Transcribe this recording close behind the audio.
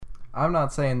I'm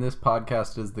not saying this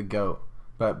podcast is the GOAT,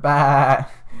 but bah!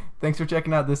 Thanks for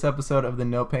checking out this episode of the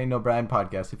No Pain, No Brian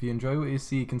podcast. If you enjoy what you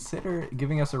see, consider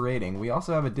giving us a rating. We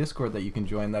also have a Discord that you can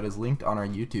join that is linked on our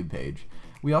YouTube page.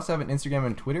 We also have an Instagram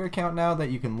and Twitter account now that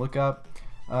you can look up.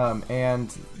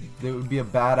 And it would be a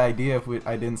bad idea if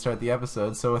I didn't start the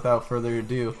episode. So without further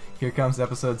ado, here comes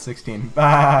episode 16.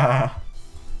 Bah!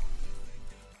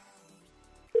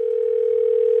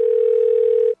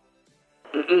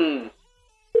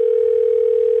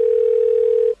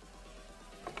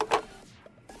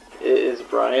 Is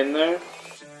Brian there?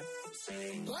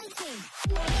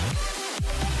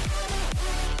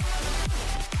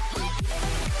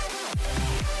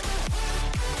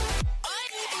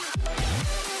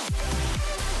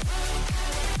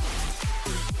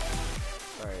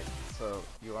 Alright, so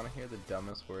you want to hear the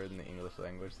dumbest word in the English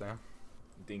language, Sam?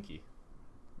 Dinky.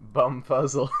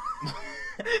 Bumfuzzle.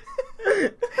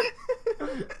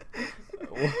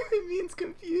 It means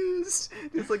confused.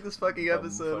 Just like this fucking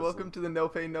episode. Bumfuzzle. Welcome to the No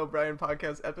Pain, No Brian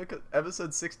podcast,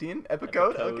 episode 16?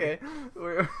 Epicode? Okay.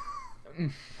 I'm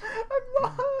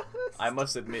lost. I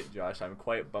must admit, Josh, I'm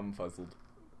quite bumfuzzled.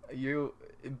 You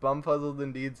bumfuzzled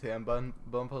indeed, Sam.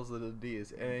 Bumfuzzled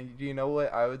indeed. And do you know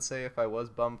what I would say if I was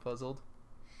bumfuzzled?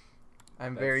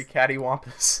 I'm very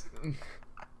cattywampus.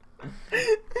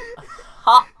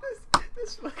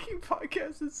 This fucking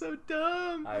podcast is so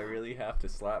dumb. I really have to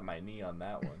slap my knee on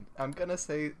that one. I'm gonna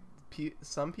say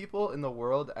some people in the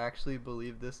world actually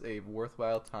believe this a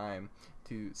worthwhile time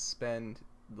to spend,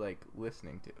 like,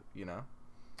 listening to, you know?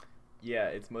 Yeah,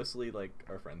 it's mostly, like,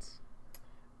 our friends.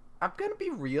 I'm gonna be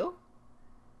real.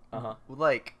 Uh-huh.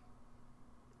 Like,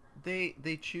 they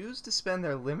choose to spend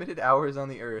their limited hours on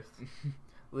the earth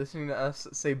listening to us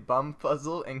say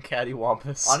bumfuzzle and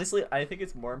cattywampus. Honestly, I think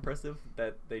it's more impressive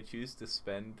that they choose to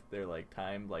spend their, like,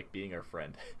 time, like, being our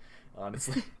friend.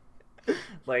 Honestly.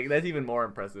 Like, that's even more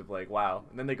impressive. Like, wow.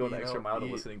 And then they go the extra mile to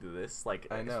listening to this. Like,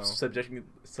 I know. subjecting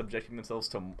themselves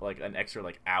to, like, an extra,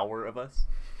 like, hour of us.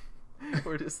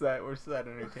 We're just that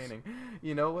entertaining.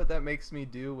 You know what that makes me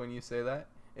do when you say that?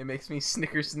 It makes me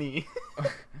snicker snee.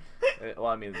 Well,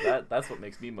 I mean, that's what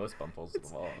makes me most bumfuzzled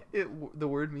of all. The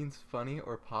word means funny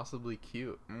or possibly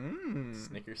cute.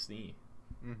 Snicker snee.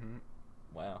 Mm-hmm.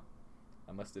 Wow.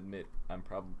 I must admit, I'm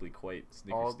probably quite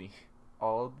snicker snee.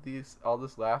 All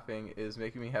this laughing is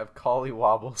making me have collie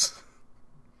wobbles.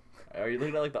 Are you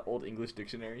looking at, like, the old English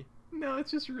dictionary? No, it's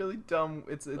just really dumb.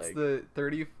 It's Like, the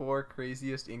 34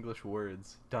 craziest English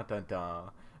words. Dun dun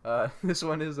dun. This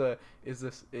one it's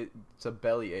a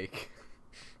belly ache.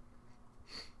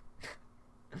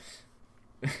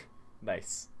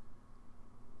 Nice.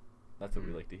 That's what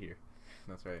we like to hear.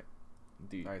 That's right.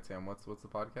 Dude. All right, Sam. What's the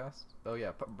podcast? Oh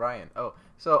yeah, Brian. Oh,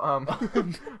 so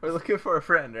we're looking for a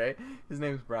friend, right? His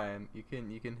name's Brian. You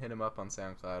can hit him up on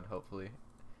SoundCloud. Hopefully,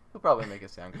 he'll probably make a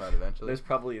SoundCloud eventually. There's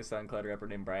probably a SoundCloud rapper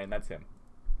named Brian. That's him.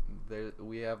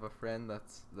 We have a friend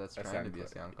that's trying to be a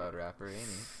SoundCloud rapper, ain't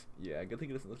he? Yeah, good thing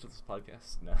he doesn't listen to this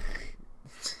podcast. No.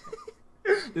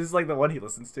 This is like the one he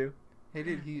listens to. Hey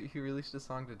dude, he released a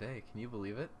song today. Can you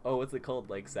believe it? Oh, what's it called?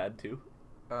 Like Sad 2?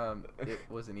 It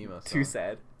was an emo song. Too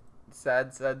sad.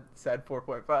 Sad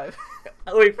 4.5.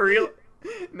 Oh, wait, for real?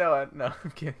 No,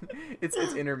 I'm kidding. It's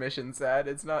intermission sad.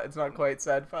 It's not quite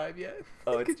sad 5 yet.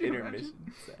 Oh, it's Could you intermission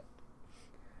sad.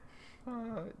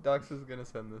 Docs is gonna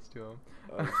send this to him.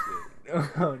 Oh shit.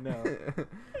 Oh no.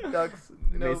 Docs,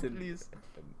 no, Mason, please.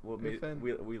 Well, we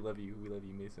love you. We love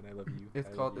you, Mason. I love you.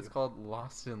 It's called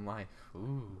Lost in Life.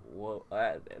 Ooh. Well,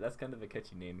 that's kind of a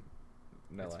catchy name.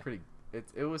 No It's lie. pretty.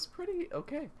 It was pretty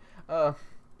okay.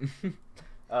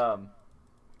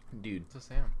 Dude. So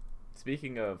Sam.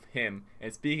 Speaking of him,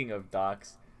 and speaking of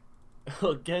Docs,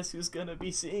 well, guess who's gonna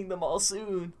be seeing them all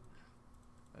soon?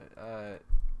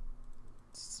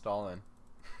 Stalin.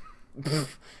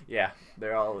 Yeah,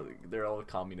 they're all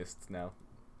communists now.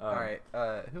 All right.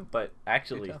 Who? But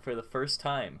actually, Good job. for the first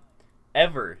time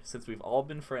ever since we've all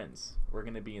been friends, we're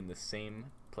gonna be in the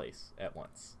same place at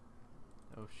once.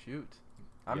 Oh shoot.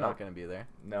 I'm Yeah. not gonna be there.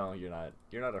 No, you're not.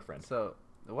 You're not our friend. So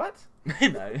what?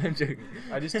 No, I'm joking.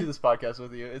 I just do this podcast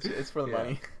with you. It's for the Yeah.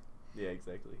 money. Yeah,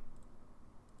 exactly.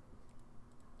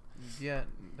 Yeah.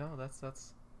 No, that's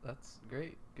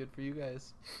great. Good for you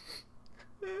guys.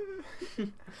 I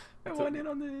That's want what- in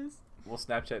on this. We'll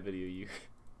Snapchat video you.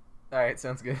 All right,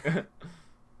 sounds good.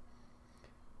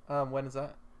 When is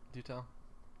that? Do tell.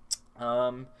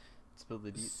 Spill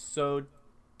the deets. So,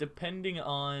 depending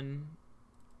on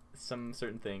some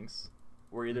certain things,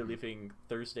 we're either Mhm. leaving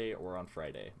Thursday or on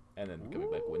Friday, and then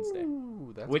coming back Wednesday.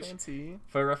 Ooh, that's Which- fancy.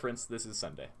 For reference, this is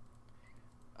Sunday.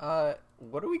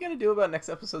 What are we gonna do about next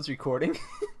episode's recording?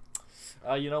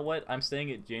 You know what? I'm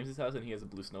staying at James's house, and he has a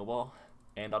blue snowball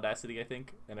and Audacity, I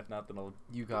think. And if not, then I'll.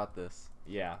 You got this.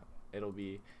 Yeah, it'll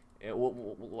be.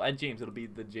 At James, it'll be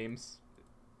the James.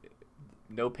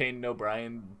 No Pain, no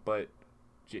Brian, but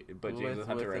James and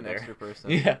Hunter with right an there. extra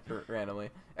person. Yeah. Randomly.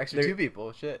 Extra 2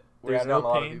 people. Shit. We're There's adding on no a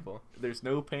lot of Pain. people. There's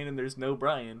no Pain and there's no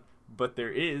Brian, but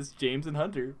there is James and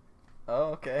Hunter.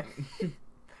 Oh, okay.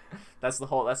 That's the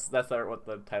whole. That's what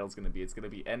the title's gonna be. It's gonna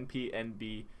be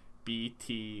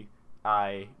NPNBBTIJAH.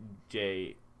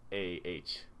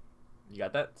 You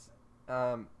got that?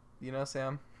 You know,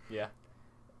 Sam. Yeah.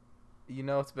 You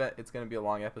know it's gonna be a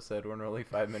long episode. We're only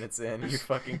 5 minutes in. You're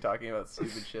fucking talking about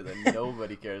stupid shit that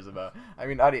nobody cares about. I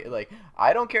mean, I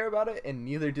don't care about it, and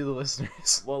neither do the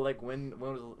listeners. Well, like when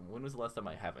was the last time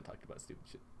I haven't talked about stupid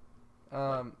shit?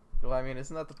 Well, I mean,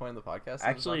 isn't that the point of the podcast?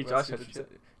 Actually, Josh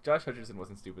Hutcherson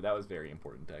wasn't stupid. That was very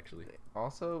important, actually.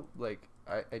 Also, like,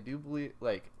 I do believe,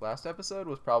 like, last episode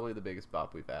was probably the biggest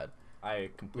bop we've had. I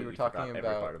completely forgot every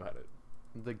part about it.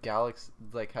 The galaxy,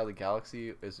 like how the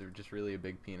galaxy is just really a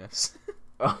big penis.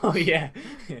 Oh yeah.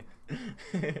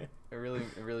 It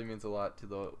really means a lot to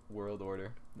the world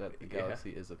order that the galaxy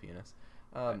is a penis.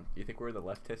 You think we're the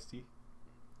left testy?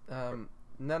 No.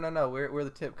 We're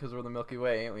the tip because we're the Milky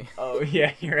Way, ain't we? Oh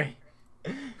yeah, you're right.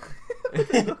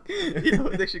 You know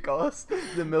what they should call us?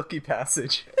 The Milky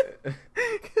Passage.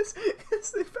 Because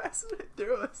they pass it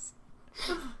through us.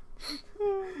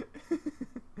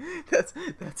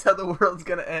 That's how the world's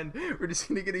gonna end. We're just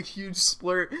gonna get a huge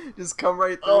splurt, just come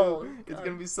right through. Oh, it's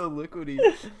gonna be so liquidy.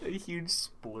 A huge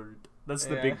splurt. That's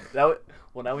Yeah. the big. Well,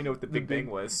 now we know what the Big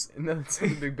Bang was. No, it's not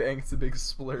the Big Bang. It's the big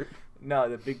splurt. No,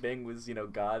 the Big Bang was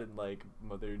God and like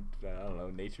Mother I don't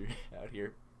know nature out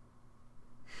here.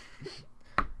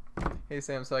 Hey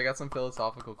Sam, so I got some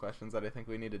philosophical questions that I think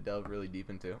we need to delve really deep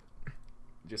into.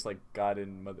 Just like God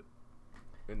and Mother.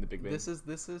 In the Big Bang. This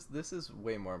is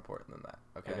way more important than that.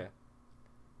 Okay.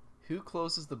 Who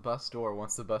closes the bus door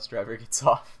once the bus driver gets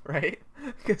off? Right?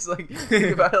 Because like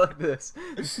think about it like this: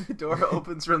 the door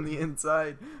opens from the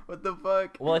inside. What the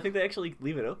fuck? Well, I think they actually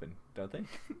leave it open, don't they?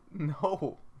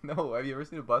 No. Have you ever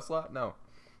seen a bus lot? No.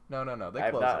 They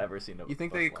I've close not them. ever seen a. You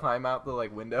think bus they lot. climb out the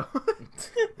like window?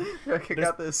 Like, I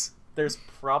got this. There's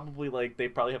probably they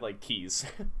probably have like keys.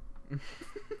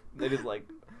 They just like.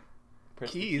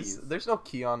 Keys? There's no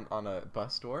key on a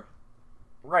bus door.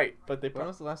 Right, but When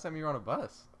was the last time you were on a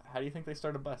bus? How do you think they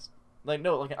start a bus? Like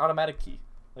no, like an automatic key.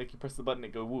 Like you press the button,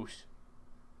 it go whoosh.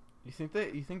 You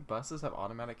think buses have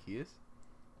automatic keys?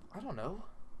 I don't know.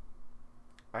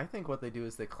 I think what they do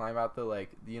is they climb out the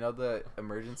the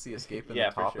emergency escape in Yeah,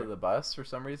 the for top sure. of the bus for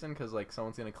some reason because like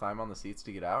someone's gonna climb on the seats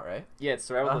to get out, right? Yeah, it's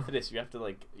survival of the fittest. You have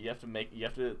to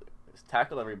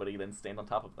tackle everybody, then stand on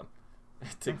top of them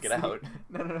to get out.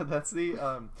 No. That's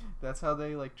how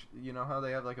they like. You know how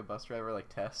they have like a bus driver like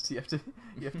test. You have to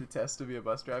test to be a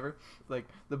bus driver. Like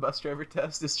the bus driver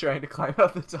test is trying to climb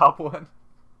out the top one.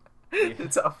 Yeah. The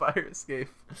top fire escape.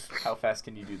 How fast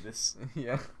can you do this?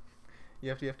 Yeah. You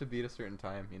have to beat a certain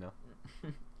time. You know.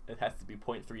 It has to be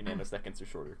 0.3 nanoseconds or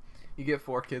shorter. You get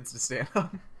 4 kids to stand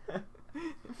on.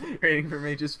 Rating from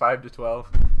ages 5 to 12.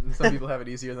 Some people have it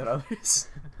easier than others.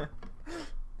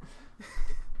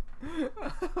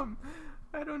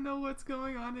 I don't know what's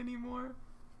going on anymore.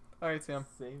 All right, Sam.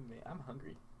 Same, man. I'm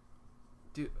hungry.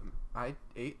 Dude, I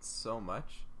ate so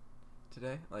much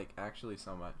today. Like, actually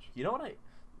so much. You know what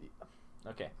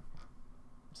Okay.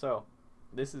 So,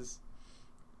 this is...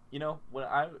 when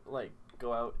I,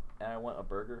 go out and I want a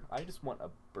burger, I just want a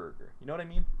burger. You know what I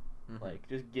mean? Mm-hmm. Like,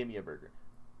 just give me a burger.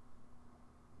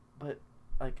 But,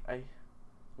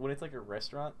 when it's, a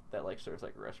restaurant that, serves,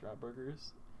 restaurant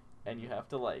burgers, and you have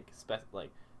to, spend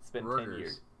burgers. 10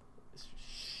 years...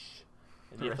 Shh.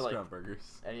 And you have Restaurant to,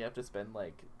 burgers. And you have to spend,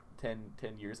 10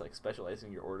 years,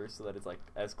 specializing your order so that it's,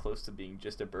 as close to being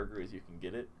just a burger as you can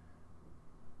get it.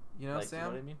 You know, You Sam? know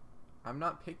what I mean? I'm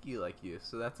not picky like you,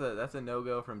 so that's a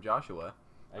no-go from Joshua.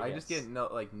 I just get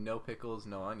no pickles,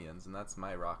 no onions, and that's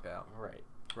my rock out. Right.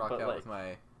 Rock out with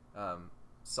my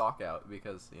sock out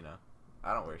because,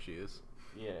 I don't wear shoes.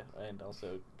 Yeah, and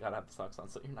also gotta have the socks on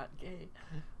so you're not gay.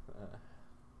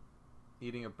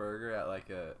 Eating a burger at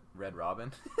a Red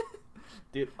Robin.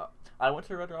 Dude, I went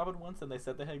to Red Robin once and they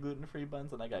said they had gluten-free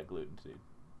buns and I got gluten, dude.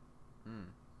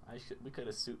 We could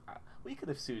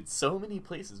have sued so many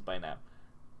places by now.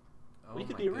 Oh, we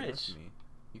could my be goodness rich. me.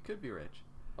 You could be rich.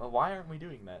 Well, why aren't we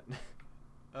doing that?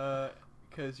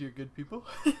 'Cause you're good people.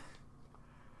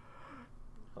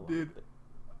 Hello. Dude,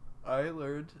 I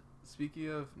learned, speaking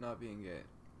of not being gay,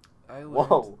 I learned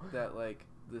Whoa. that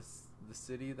the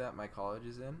city that my college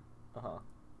is in Uh-huh.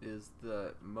 is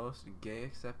the most gay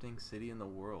accepting city in the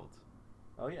world.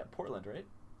 Oh yeah, Portland, right?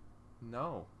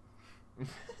 No.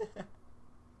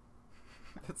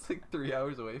 That's like 3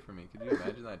 hours away from me. Could you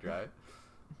imagine that drive?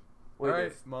 Wait, all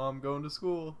right, Mom, going to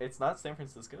school. It's not San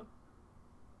Francisco?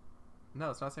 No,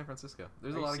 it's not San Francisco.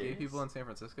 There's Are a you lot of serious? gay people in San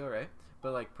Francisco, right?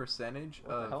 But like percentage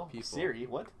What the hell? of people. Siri,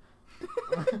 what?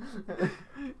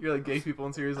 You're like, gay people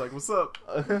in Syria's like, what's up?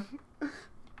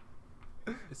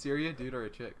 Is Siri a dude or a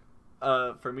chick?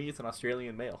 For me, it's an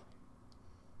Australian male.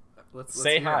 Let's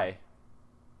Say hear hi.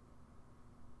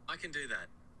 I can do that.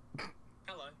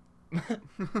 Hello.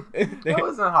 That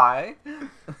wasn't hi.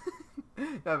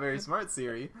 Not very smart,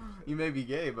 Siri. You may be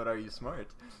gay, but are you smart?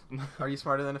 Are you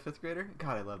smarter than a 5th grader?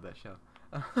 God, I love that show.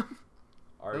 Are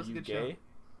That was a you good gay? show.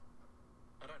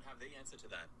 I don't have the answer to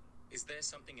that. Is there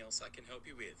something else I can help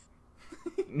you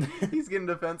with? He's getting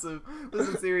defensive.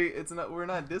 Listen, Siri, it's not. We're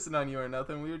not dissing on you or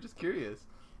nothing. We were just curious.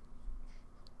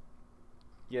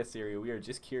 Yes, Siri, we are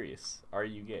just curious. Are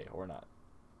you gay or not?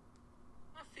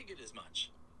 I figured as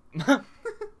much.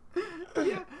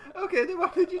 Yeah. Okay, then why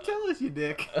did you tell us, you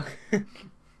dick?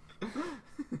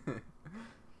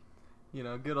 You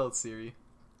know, good old Siri.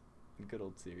 Good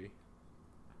old Siri.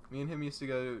 Me and him used to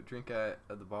go drink at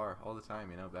the bar all the time.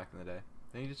 You know, back in the day.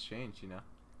 Then he just changed. You know.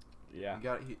 Yeah.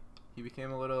 He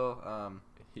became a little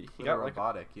He little got like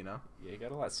robotic. You know. yeah, he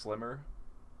got a lot slimmer.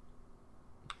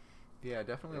 Yeah,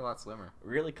 definitely a lot slimmer.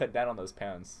 Really cut down on those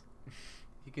pounds.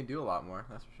 He can do a lot more.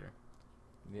 That's for sure.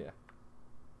 Yeah.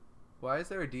 Why is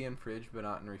there a D in fridge but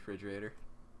not in refrigerator?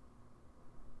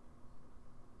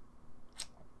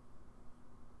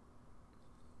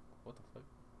 What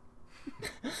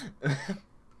the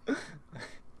fuck?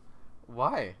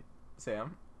 Why,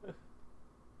 Sam?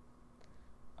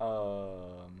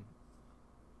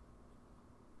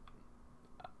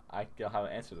 I don't have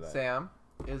an answer to that. Sam,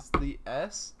 is the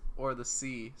S or the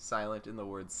C silent in the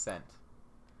word scent?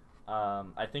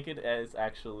 I think it is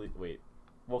actually wait.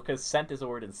 Well, because scent is a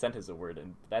word and scent is a word,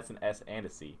 and that's an S and a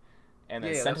C, and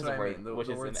then Yeah, scent that's is what a I word, mean. The which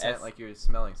is word an scent, S. like you're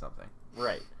smelling something.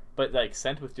 Right, but like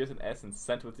scent with just an S and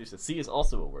scent with just a C is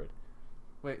also a word.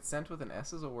 Wait, scent with an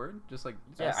S is a word? Just like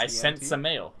Yeah, I sent S-C-N-T? some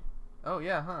mail. Oh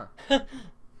yeah, huh?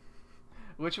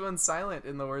 Which one's silent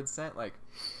in the word scent? Like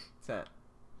scent.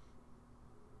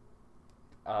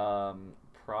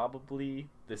 Probably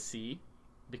the C,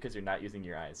 because you're not using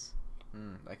your eyes.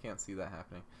 I can't see that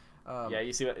happening. Yeah,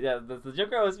 you see what? Yeah, the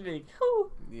joke I was making.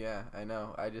 Whew. Yeah, I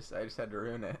know. I just had to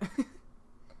ruin it.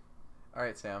 All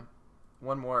right, Sam.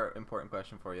 One more important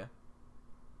question for you.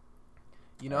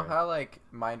 You know Alright. how like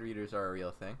mind readers are a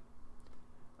real thing?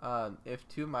 If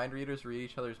two mind readers read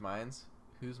each other's minds,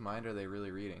 whose mind are they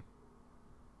really reading?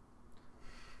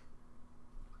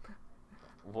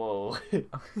 Whoa.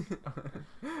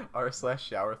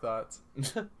 r/shower thoughts.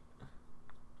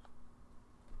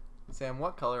 Sam,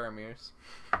 what color are mirrors?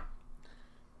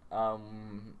 I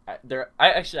have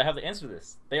the answer to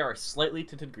this. They are slightly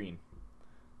tinted green.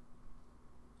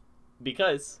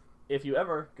 Because if you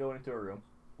ever go into a room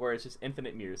where it's just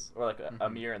infinite mirrors, or like a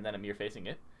mirror and then a mirror facing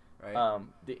it, Right.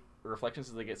 the reflections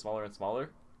as they get smaller and smaller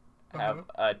have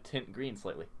a tint green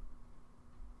slightly.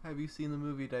 Have you seen the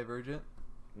movie Divergent?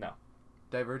 No.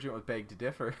 Divergent would beg to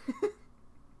differ.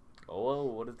 Oh,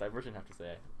 what does Divergent have to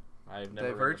say? I've never.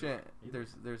 Divergent.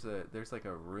 There's like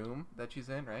a room that she's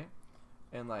in, right?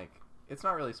 And like it's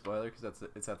not really spoiler because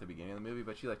it's at the beginning of the movie,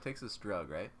 but she like takes this drug,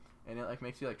 right? And it like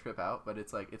makes you like trip out, but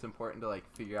it's like it's important to like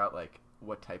figure out like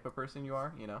what type of person you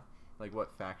are, you know, like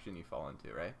what faction you fall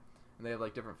into, right? And they have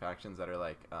like different factions that are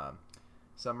like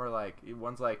some are like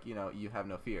one's like, you know, you have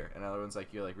no fear, and other one's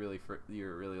like you're really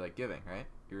like giving, right?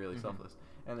 You're really selfless.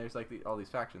 And there's like all these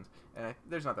factions, and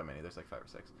there's not that many. There's like 5 or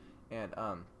 6, and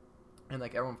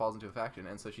like everyone falls into a faction,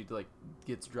 and so she like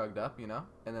gets drugged up, you know,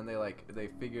 and then they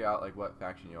figure out like what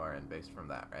faction you are in based from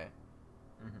that, right?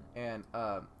 And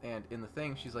in the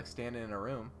thing, she's like standing in a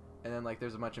room, and then like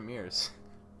there's a bunch of mirrors.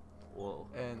 Whoa.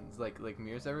 And it's like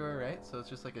mirrors everywhere, right? So it's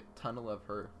just like a tunnel of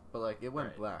her, but like it went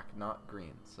Right. black, not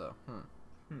green. So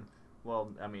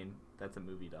Well, I mean, that's a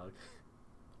movie, dog.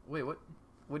 wait, what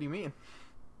do you mean?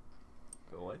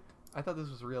 What? I thought this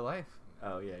was real life.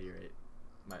 Oh yeah, you're right.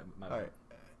 My All right.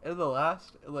 And the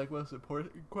last, like, most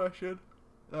important question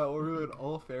that will ruin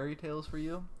all fairy tales for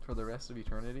you for the rest of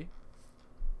eternity.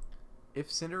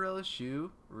 If Cinderella's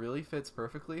shoe really fits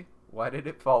perfectly, why did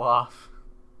it fall off?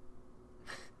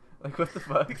 Like, what the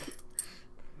fuck?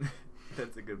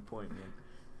 That's a good point, man.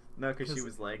 No, because she 'Cause-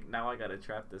 was like, now I gotta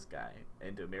trap this guy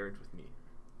into a marriage with me.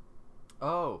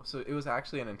 Oh, so it was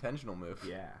actually an intentional move.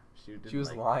 Yeah. She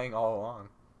was lying all along.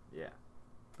 Yeah.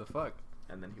 The fuck?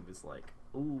 And then he was like,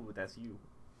 ooh, that's you.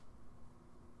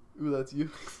 Ooh, that's you.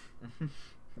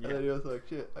 And then he was like,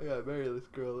 shit, I gotta marry this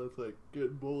girl that's like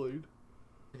getting bullied.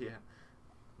 Yeah.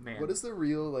 Man. What is the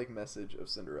real like message of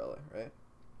Cinderella, right?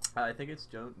 I think it's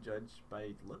don't judge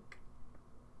by look.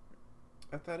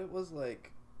 I thought it was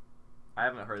like I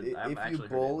haven't heard. I haven't actually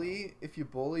heard it. If you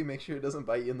bully, make sure it doesn't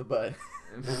bite you in the butt.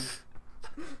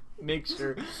 Make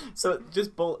sure. So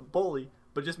just bully,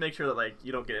 but just make sure that like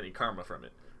you don't get any karma from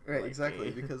it. Right, like,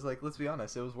 exactly. Because like, let's be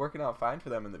honest, it was working out fine for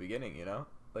them in the beginning. You know,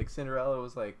 like Cinderella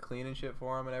was like cleaning shit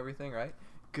for them and everything, right?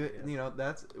 Good. Yes. You know,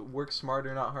 that's work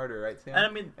smarter, not harder, right, Sam?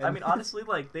 And I mean, honestly,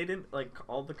 like they didn't like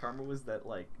all the karma was that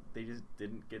like they just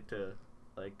didn't get to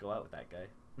like go out with that guy.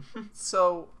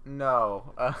 So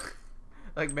no,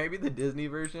 like maybe the Disney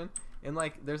version, and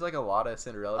like there's like a lot of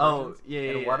Cinderella versions. Oh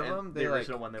yeah, and one of them they the like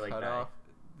original one they like cut die. off.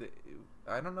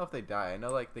 I don't know if they die. I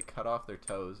know like they cut off their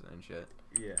toes and shit.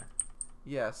 Yeah,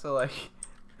 Yeah. So like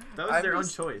that was their own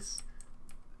choice.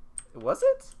 Was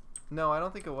it? No, I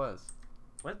don't think it was.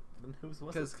 What? Then whose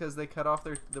was it? Because they cut off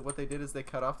what they did is they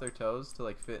cut off their toes to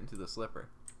like fit into the slipper.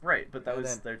 Right, but that And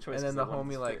was then- their choice. And then 'cause the they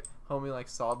wanted to fit. homie like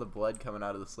saw the blood coming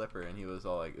out of the slipper and he was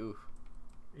all like, oof.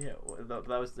 Yeah, well,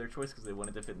 that was their choice because they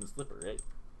wanted to fit in the slipper, right?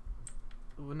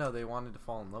 Well, no, they wanted to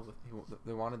fall in love with.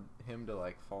 They wanted him to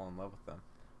like fall in love with them.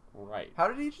 Right. How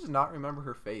did he just not remember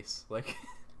her face? Like,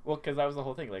 Well, because that was the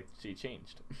whole thing. Like, she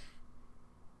changed.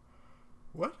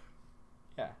 what?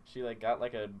 Yeah, she like got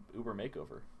like a Uber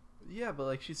makeover. Yeah, but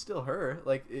like she's still her.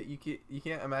 Like you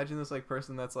can't imagine this like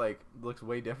person that's like looks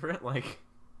way different. Like,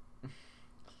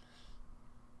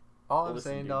 all I'm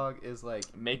Listen, saying, dude, dog, is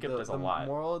like makeup does a the lot.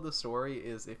 moral of the story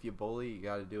is if you bully, you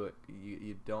got to do it.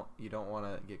 You don't want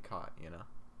to get caught. You know.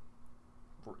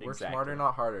 Work smarter,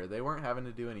 not harder. They weren't having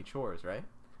to do any chores, right?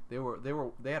 They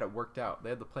had it worked out. They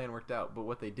had the plan worked out. But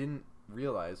what they didn't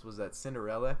realize was that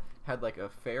Cinderella had like a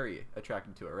fairy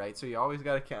attracted to her, right? So you always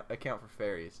got to account for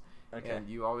fairies, Okay. and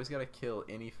you always got to kill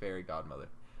any fairy godmother.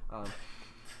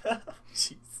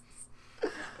 Jesus.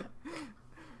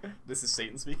 This is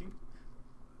Satan speaking.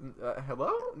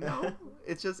 Hello? No,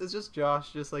 it's just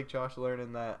Josh, Josh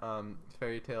learning that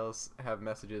fairy tales have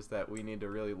messages that we need to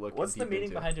really look. What's the deep meaning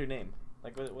into. behind your name?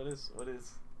 Like, what is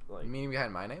like? The meaning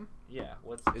behind my name? Yeah.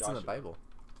 What's It's in the Bible.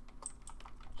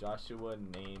 Joshua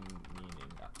name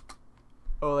meaning.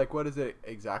 Oh, like what does it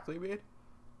exactly mean?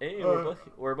 Hey,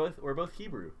 we're both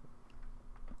Hebrew.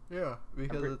 Yeah,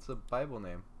 because it's a Bible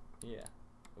name. Yeah.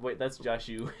 Wait, that's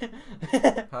Joshu.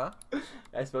 Huh?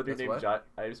 I spelled your That's name what?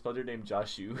 I spelled your name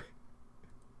Joshu.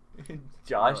 No,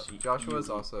 Josh. Joshua is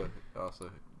also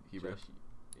Hebrew.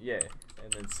 Yeah,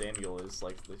 and then Samuel is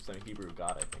like some Hebrew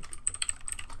god, I think.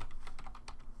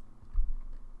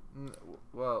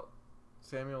 Well,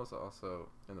 Samuel is also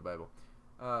in the Bible.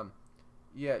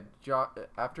 Yeah,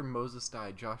 after Moses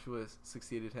died, Joshua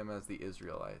succeeded him as the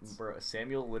Israelites. Bro,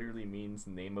 Samuel literally means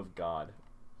name of God.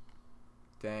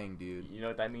 Dang, dude. You know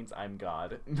what that means? I'm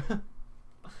God.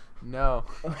 No.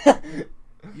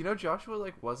 You know, Joshua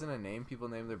like wasn't a name people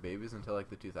named their babies until like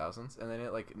the 2000s, and then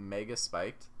it like mega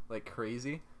spiked like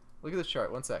crazy. Look at this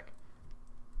chart. One sec.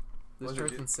 This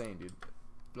chart's insane, dude.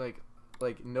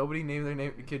 Like nobody named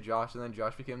their kid Josh, and then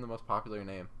Josh became the most popular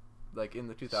name. Like in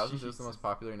the 2000s, it was the most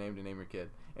popular name to name your kid.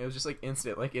 And it was just like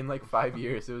instant. Like in like 5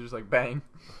 years, it was just like bang.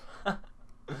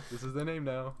 This is the name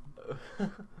now.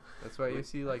 That's why you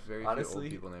see like very few old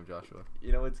people named Joshua.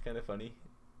 You know what's kind of funny?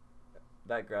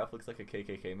 That graph looks like a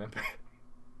KKK member.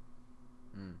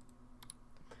 Mm.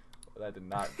 That did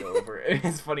not go over.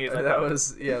 It's funny as that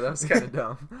was kind of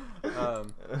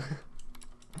dumb.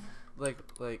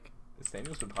 Like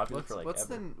Samuel's been popular for like what's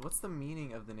ever. what's the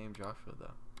meaning of the name Joshua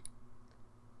though?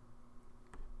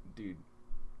 Dude,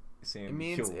 Samuel. It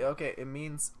means it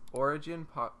means origin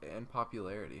and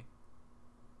popularity.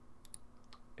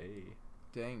 Hey.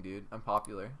 Dang, dude, I'm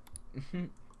popular.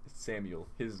 Samuel,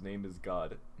 his name is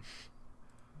God.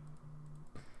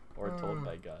 Or told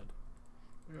by God.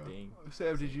 Yeah. Dang.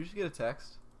 Sam, did you just get a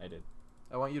text? I did.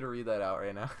 I want you to read that out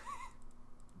right now.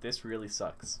 This really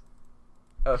sucks.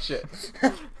 Oh shit!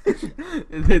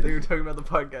 They were talking about the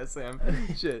podcast, Sam.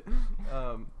 Shit.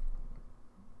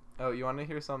 Oh, you want to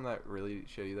hear something that really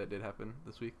shitty that did happen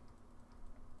this week?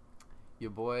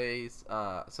 Your boys.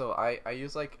 So I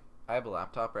use I have a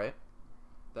laptop, right?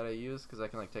 That I use because I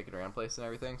can like take it around place and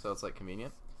everything, so it's like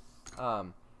convenient.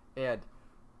 And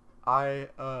I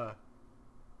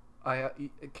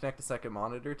connect a second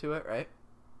monitor to it, right?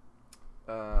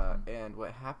 And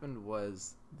what happened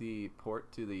was the port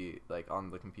to the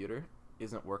on the computer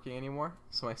isn't working anymore,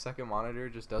 so my second monitor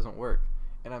just doesn't work,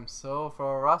 and I'm so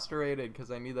frustrated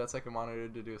because I need that second monitor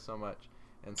to do so much,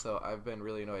 and so I've been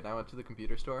really annoyed. And I went to the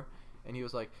computer store, and he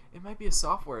was like, "It might be a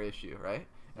software issue, right?"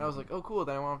 And I was like, oh cool,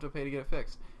 then I won't have to pay to get it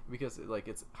fixed because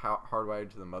it's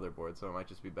hardwired to the motherboard, so it might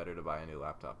just be better to buy a new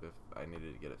laptop if I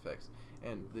needed to get it fixed.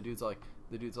 And the dude's all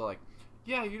like,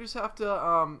 yeah, you just have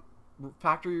to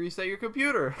factory reset your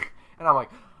computer. And I'm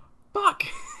like, fuck,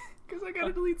 because I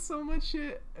gotta delete so much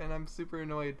shit, and I'm super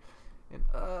annoyed. And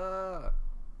so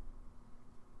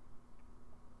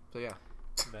yeah.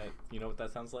 That, you know what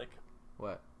that sounds like?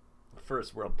 What?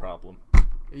 First world problem.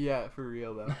 Yeah, for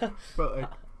real though. But like,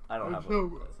 I don't have a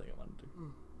second one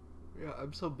to. Yeah,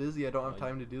 I'm so busy. I don't have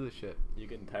time to do this shit. You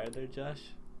getting tired there, Josh?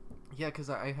 Yeah, because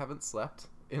I haven't slept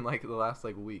in like the last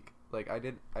like week. Like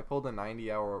I pulled a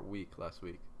 90-hour week last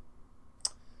week.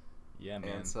 Yeah,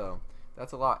 man. And so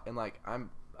that's a lot. And like I'm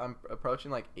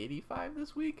approaching like 85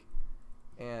 this week,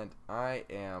 and I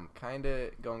am kind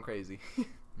of going crazy.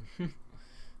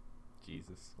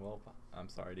 Jesus. Well, I'm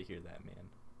sorry to hear that, man.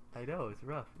 I know, it's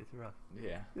rough. It's rough.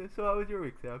 Yeah. So how was your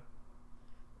week, Sam?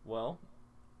 Well,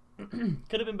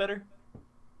 could have been better,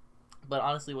 but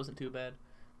honestly, it wasn't too bad.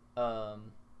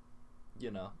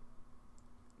 You know,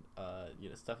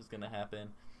 stuff is gonna happen,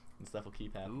 and stuff will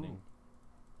keep happening. Ooh.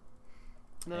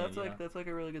 No, that's like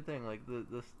a really good thing. Like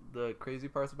the crazy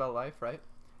parts about life, right?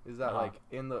 Is that like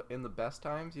in the best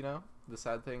times, you know, the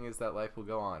sad thing is that life will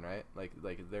go on, right? Like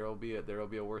there will be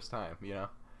a worse time, you know,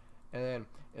 and then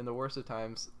in the worst of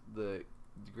times, the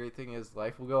great thing is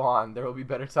life will go on. There will be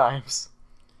better times.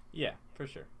 Yeah, for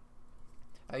sure.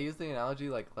 I use the analogy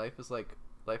like life is like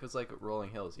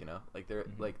rolling hills, you know, like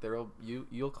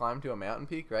you'll climb to a mountain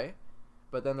peak, right?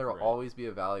 But then there will always be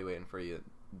a valley waiting for you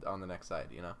on the next side,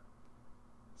 you know.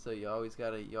 So you always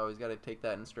gotta take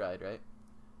that in stride, right?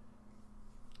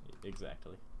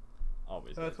 Exactly.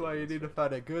 Always. That's why you need to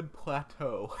find a good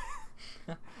plateau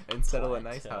and settle a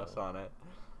nice house on it.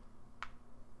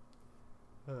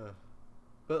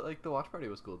 But like the watch party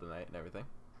was cool tonight and everything.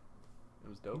 It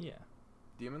was dope. Yeah.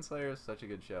 Demon Slayer is such a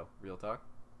good show. Real talk.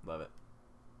 Love it.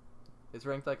 It's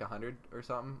ranked like 100 or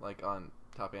something, like on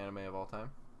top anime of all time.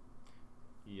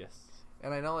 Yes.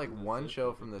 And I know like one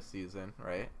show from this season,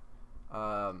 right?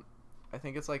 I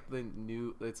think it's like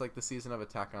it's like the season of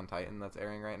Attack on Titan that's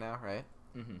airing right now, right?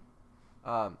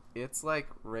 Mm-hmm. It's like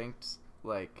ranked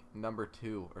like number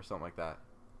 2 or something like that.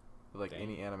 Like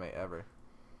any anime ever.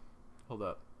 Hold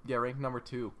up. Yeah, ranked number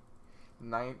 2.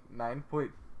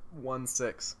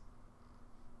 9.16.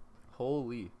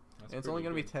 Holy. And it's only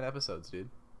gonna be 10 episodes, dude.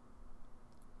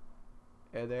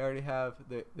 And they already have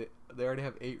they already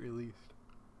have 8 released.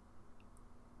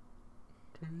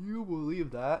 Can you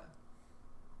believe that?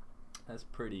 That's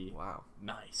pretty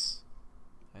nice.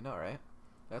 I know, right?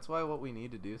 That's why what we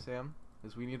need to do, Sam,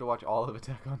 is we need to watch all of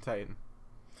Attack on Titan.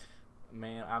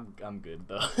 Man, I'm good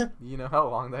though. You know how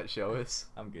long that show is?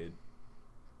 I'm good.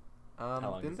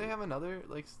 Didn't they have another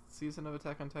like season of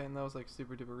Attack on Titan that was like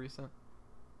super duper recent?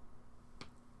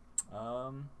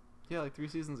 Yeah, like 3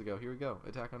 seasons ago. Here we go.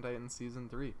 Attack on Titan season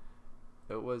 3.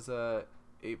 It was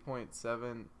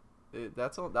 8.7.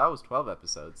 That was 12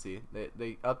 episodes. See,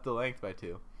 they upped the length by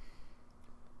 2.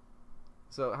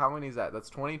 So how many is that? That's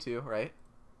 22, right?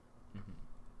 Mm-hmm.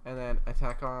 And then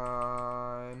Attack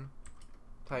on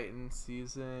Titan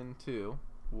season 2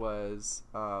 was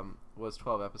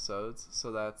 12 episodes.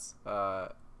 So that's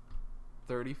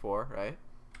 34, right?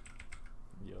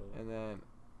 Yo. And then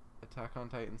Attack on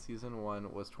Titan season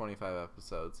 1 was 25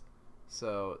 episodes.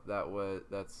 So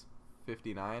that's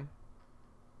 59,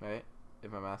 right?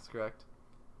 If my math's correct.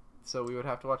 So we would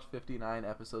have to watch 59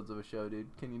 episodes of a show,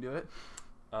 dude. Can you do it?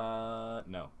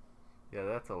 No. Yeah,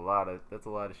 that's a lot of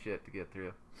shit to get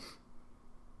through.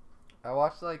 I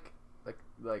watched like a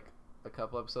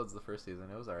couple episodes of the first season.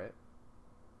 It was alright.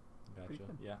 Gotcha.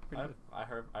 Yeah, Pretty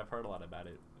I've heard a lot about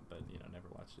it, but never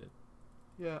watched it.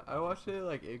 Yeah, I watched it in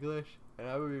like English, and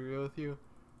I would be real with you,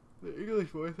 the English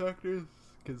voice actors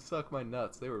can suck my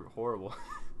nuts. They were horrible.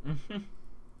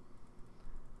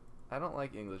 I don't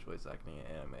like English voice acting in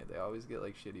anime. They always get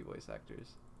like shitty voice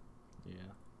actors.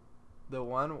 Yeah. The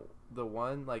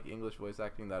one like English voice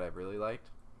acting that I really liked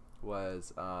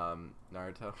was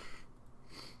Naruto.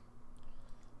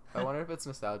 I wonder if it's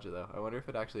nostalgia though. I wonder if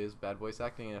it actually is bad voice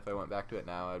acting, and if I went back to it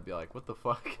now, I'd be like, what the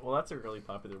fuck? Well, that's a really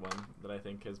popular one that I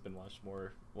think has been watched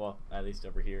more. Well, at least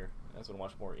over here, has been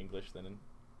watched more English than in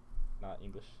not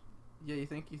English. Yeah, you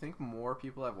think more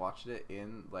people have watched it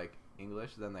in like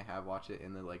English than they have watched it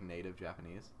in the like native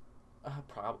Japanese?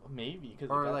 Maybe because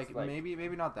or like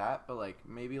maybe not that, but like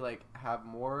maybe like have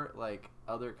more like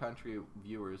other country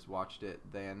viewers watched it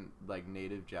than like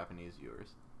native Japanese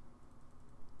viewers.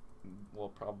 Well,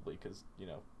 probably because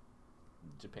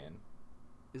Japan.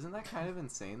 Isn't that kind of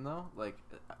insane though? Like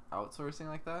outsourcing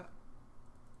like that.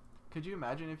 Could you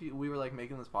imagine if we were like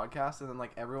making this podcast and then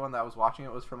like everyone that was watching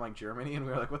it was from like Germany and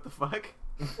we were like, what the fuck?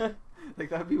 Like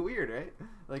that'd be weird, right?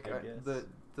 Like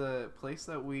the place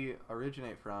that we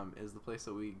originate from is the place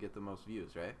that we get the most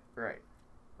views, right? Right.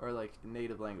 Or like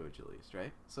native language at least,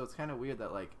 right? So it's kind of weird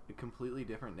that like a completely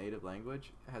different native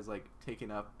language has like taken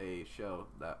up a show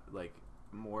that like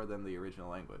more than the original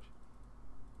language.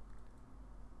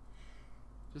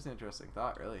 Just an interesting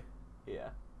thought, really. Yeah.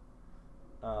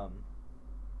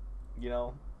 You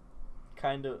know,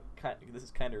 this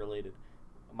is kind of related.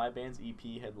 My band's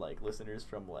EP had like listeners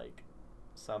from like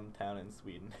some town in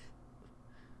Sweden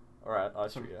or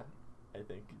Austria, I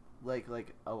think. Like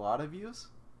a lot of views?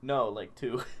 No, like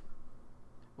 2.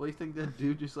 Well, you think that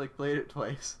dude just like played it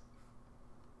twice?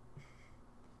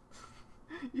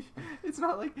 It's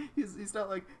not like he's not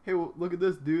like, hey, well, look at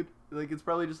this, dude. Like it's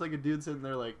probably just like a dude sitting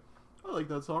there like, I like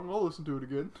that song. I'll listen to it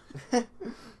again. And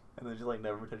then just like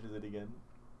never touches it again.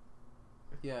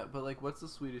 Yeah, but like, what's the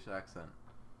Swedish accent?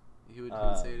 He would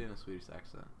say it in a Swedish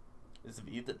accent. It's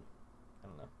Ethan. I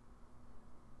don't know.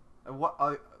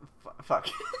 What? Fuck.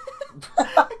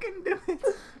 I couldn't do it.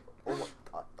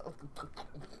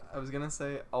 I was gonna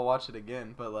say I'll watch it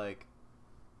again, but like,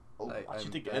 Watch I'm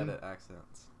it again. bad at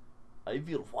accents. I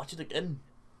will watch it again.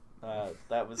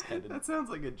 That was kind of. That sounds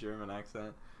like a German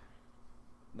accent.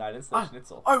 No, I didn't say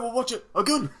Schnitzel. I will watch it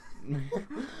again.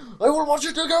 I will watch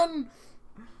it again.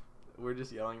 We're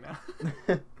just yelling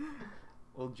now.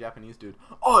 Old Japanese dude.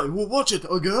 I will watch it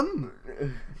again.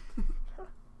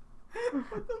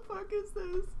 What the fuck is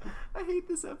this? I hate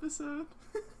this episode.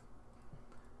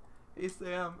 Hey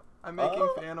Sam, I'm making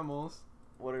Fanimals.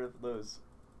 What are those?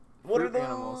 Fruit What are those?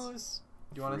 animals.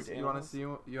 You want to see? You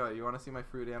want to see my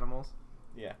fruit animals?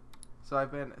 Yeah. So I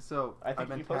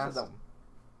think you posted them.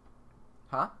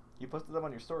 Huh? You posted them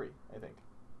on your story, I think.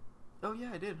 Oh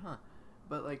yeah, I did, huh?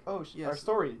 But like, yes. Our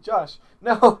story, Josh.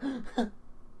 No.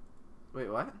 Wait,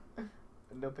 what?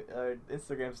 No,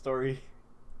 Instagram story.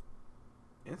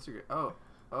 Instagram.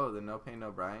 Oh, the No Pain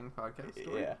No Brying podcast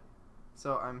story. Yeah.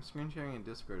 So I'm screen sharing in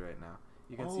Discord right now.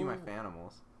 You can see my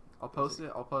Fanimals. I'll post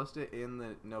it in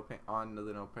the No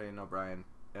Pain No Brying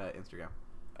Instagram.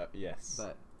 Yes.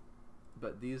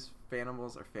 But these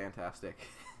Fanimals are fantastic.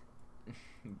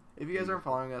 If you guys aren't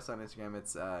following us on Instagram,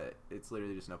 it's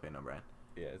literally just No Pain No Brying.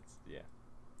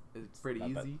 It's pretty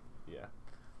easy. Bad. Yeah.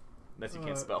 Unless you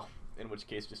can't spell, in which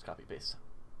case just copy paste.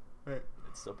 Right.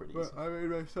 It's still pretty easy. I made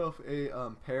myself a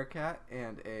paracat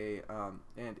and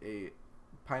a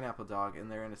pineapple dog,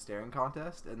 and they're in a staring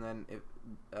contest. And then if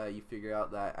you figure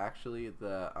out that actually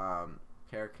the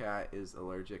paracat is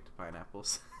allergic to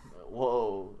pineapples.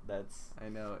 Whoa, that's. I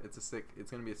know it's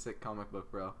gonna be a sick comic book,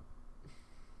 bro.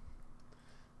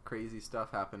 Crazy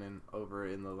stuff happening over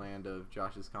in the land of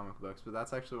Josh's comic books, but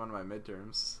that's actually one of my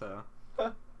midterms. So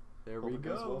there we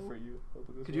go. Goes well for you.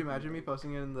 Could you imagine me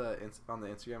posting it on the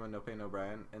Instagram on No Pain No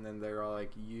Brian, and then they're all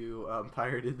like, "You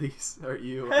pirated these, or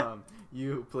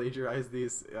you plagiarized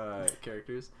these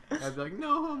characters?" And I'd be like,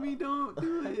 "No, homie, don't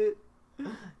do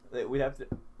it." We'd have to.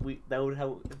 That would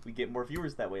help if we get more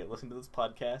viewers that way. Listen to this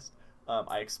podcast.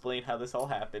 I explain how this all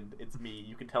happened. It's me.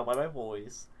 You can tell by my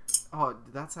voice. Oh,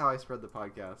 that's how I spread the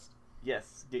podcast.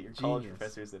 Yes, get your college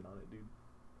professors in on it, dude.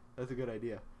 That's a good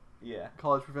idea. Yeah.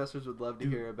 College professors would love to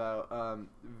hear about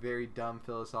very dumb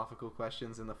philosophical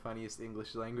questions and the funniest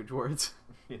English language words.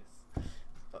 Yes.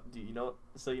 Do you know?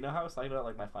 So you know how I was talking about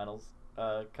like my finals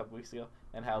a couple weeks ago,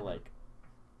 and how like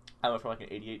I went from like an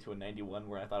 88 to a 91,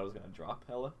 where I thought I was gonna drop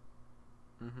hella.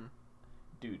 Mm-hmm.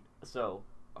 Dude, so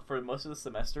for most of the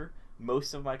semester,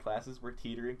 most of my classes were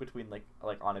teetering between like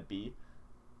on a B,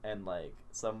 and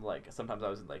sometimes I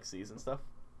was in like C's and stuff.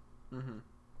 Mm-hmm.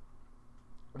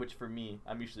 Which for me,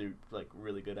 I'm usually like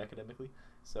really good academically,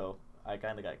 so I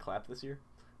kind of got clapped this year,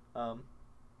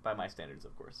 by my standards,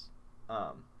 of course.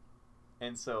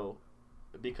 And so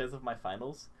because of my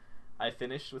finals, I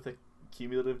finished with a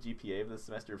cumulative GPA of the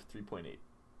semester of 3.8.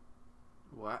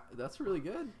 Wow, that's really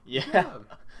good. Yeah.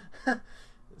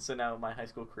 So now my high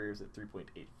school career is at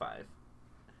 3.85,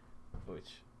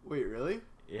 which. Wait, really?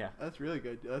 Yeah. That's really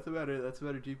good. That's a better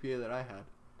GPA than I had.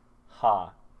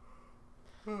 Ha.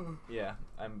 Yeah,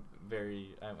 I am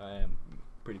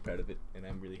pretty proud of it, and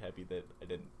I'm really happy that I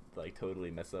didn't like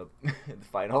totally mess up in the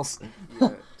finals.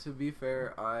 Yeah, to be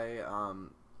fair, I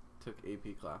took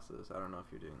AP classes. I don't know if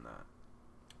you're doing that.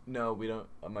 No, we don't.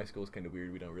 My school's kind of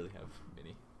weird. We don't really have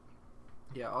many.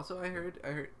 Yeah. Also, I heard,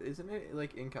 isn't it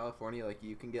like in California, like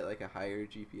you can get like a higher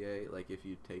GPA, like if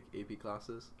you take AP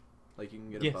classes, like you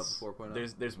can get above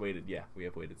 4.0. There's weighted. Yeah, we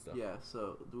have weighted stuff. Yeah.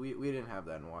 So we didn't have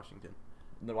that in Washington.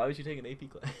 Then why would you take an AP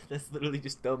class? That's literally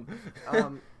just dumb.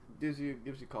 gives you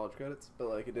college credits, but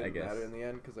like it didn't guess. matter in the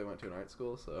end because I went to an art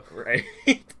school. So Right.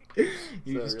 So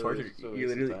You just really tortured. just a You waste of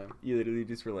literally, time. you literally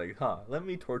just were like, huh? Let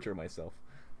me torture myself.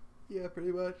 yeah,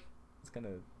 pretty much. This kind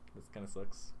of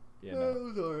sucks. Yeah, It no.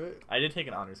 was alright. I did take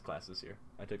an honors class this year.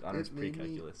 I took honors It made me-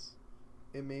 pre-calculus.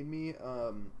 It made me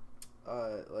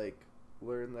like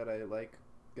learn that I like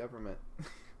government,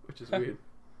 which is weird.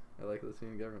 I like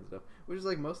listening to government stuff, which is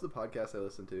like most of the podcasts I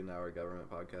listen to now are government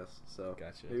podcasts. So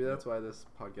Gotcha. maybe that's why this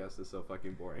podcast is so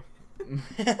fucking boring.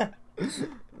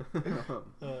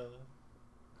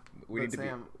 We But need to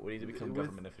Sam, we need to become with-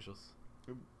 government officials.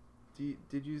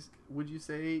 Would you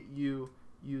say you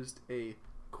used a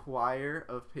choir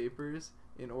of papers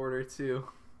in order to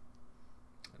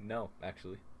No,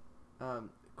 actually.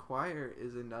 choir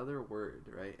is another word,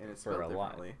 right? And it's For spelled a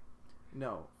lot. differently.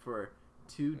 No, for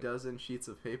 24 sheets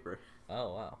of paper.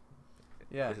 Oh wow.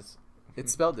 Yeah, Is,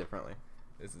 it's spelled differently.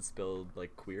 is it spelled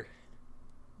like queer?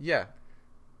 Yeah,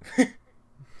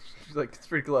 like it's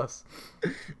pretty close.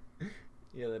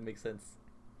 Yeah, that makes sense.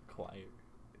 Choir.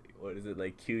 What is it,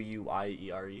 like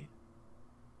Q-U-I-E-R-E?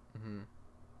 Mm-hmm.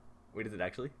 Wait, is it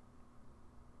actually?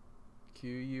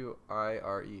 Quire.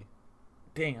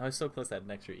 Dang, I was so close to that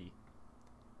an extra E.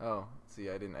 Oh, see,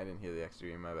 I didn't hear the extra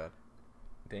E. My bad.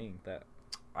 Dang, that.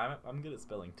 I'm good at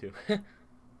spelling too.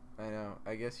 I know.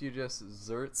 I guess you just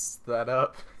zerts that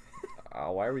up.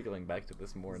 Why are we going back to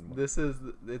this more and more? This is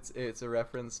it's a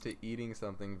reference to eating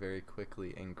something very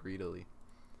quickly and greedily.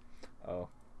 Oh,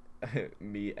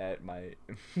 me at my.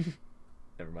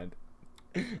 Never mind.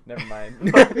 Never mind.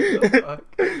 What the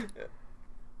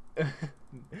fuck?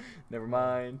 Never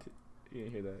mind. You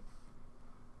didn't hear that.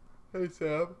 Hey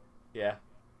Sam, Yeah.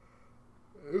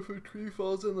 if a tree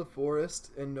falls in the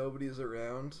forest and nobody's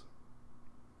around,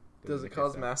 does it make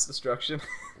cause sense. mass destruction?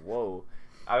 Whoa.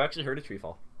 I've actually heard a tree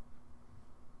fall.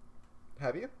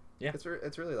 Have you? Yeah.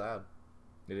 It's really loud.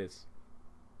 It is.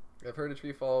 I've heard a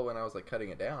tree fall when I was like cutting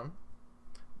it down.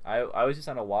 I was just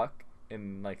on a walk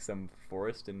in like some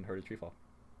forest and heard a tree fall.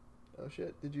 Oh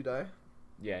shit! Did you die?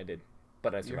 Yeah, I did.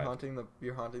 But I survived.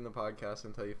 You're haunting the podcast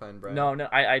until you find Brian. No,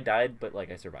 I died, but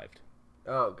like I survived.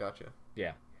 Oh, gotcha.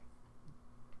 Yeah.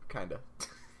 Kinda.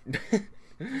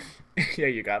 Yeah,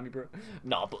 you got me, bro.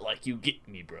 No, but like you get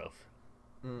me, bro.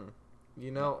 Mm.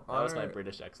 You know, That was my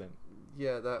British accent.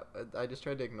 Yeah, that I just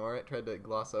tried to ignore it, tried to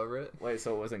gloss over it. Wait,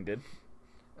 so it wasn't good?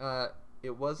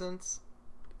 It wasn't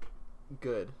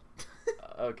good.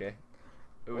 Okay.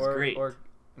 It was great. Or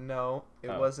no, it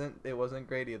Oh. wasn't. It wasn't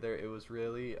great either. It was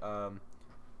really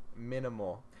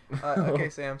minimal. Okay,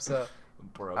 Sam. So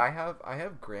Bro. I have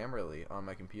Grammarly on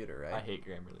my computer, right? I hate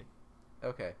Grammarly.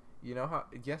 Okay. You know how?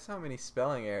 Guess how many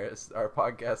spelling errors our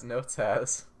podcast notes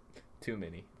has? Too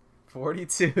many.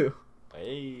 42.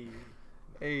 Hey.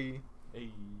 Hey. Hey.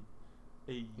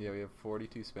 Hey. Yeah, we have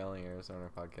 42 spelling errors on our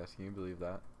podcast. Can you believe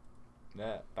that?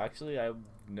 Nah, actually, I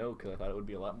know because I thought it would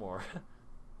be a lot more.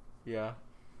 Yeah.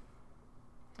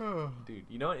 Dude,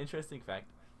 you know an interesting fact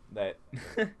that,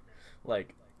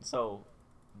 like, so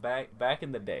back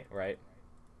in the day, right?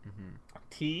 Mm-hmm.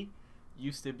 Tea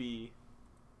used to be,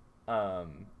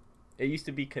 it used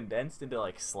to be condensed into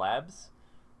like slabs,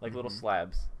 like little Mhm.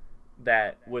 slabs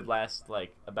that would last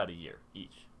like about a year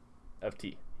each of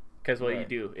tea. Because what you Right.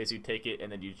 do is you take it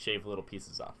and then you shave little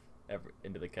pieces off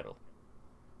into the kettle.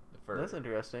 That's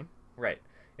interesting. Right.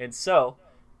 And so,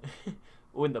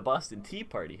 when the Boston Tea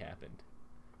Party happened,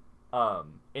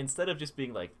 instead of just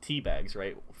being like tea bags,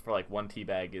 right? For like one tea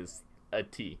bag is a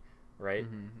tea, right?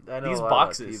 Mm-hmm. I know These a lot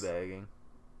boxes- about teabagging.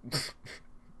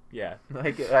 Yeah.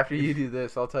 Like after you do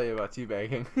this, I'll tell you about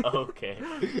teabagging. Okay.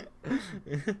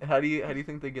 How do you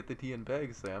think they get the tea in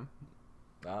bags, Sam?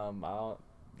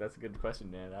 That's a good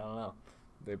question, man. I don't know.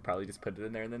 They probably just put it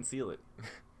in there and then seal it.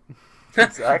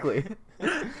 Exactly.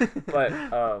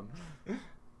 But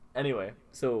anyway,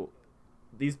 so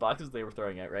these boxes they were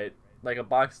throwing at, right? Like a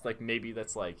box, like maybe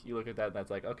that's like you look at that and that's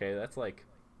like okay, that's like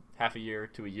half a year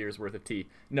to a year's worth of tea.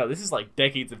 No, this is like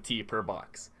decades of tea per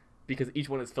box because each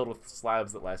one is filled with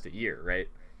slabs that last a year, right?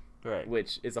 Right.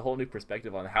 Which is a whole new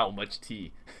perspective on how much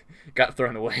tea got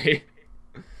thrown away,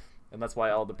 and that's why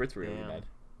all the Brits were really Damn. mad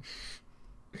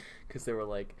because they were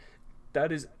like,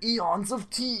 "That is eons of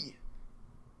tea."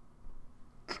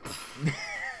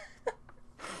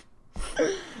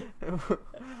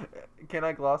 Can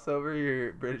I gloss over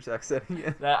your British accent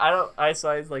again? That I don't. I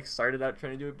like started out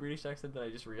trying to do a British accent, then I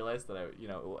just realized that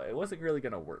it wasn't really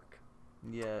gonna work.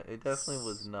 Yeah, it definitely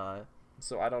was not.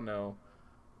 So I don't know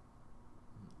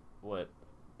what.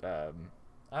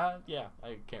 Yeah,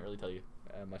 I can't really tell you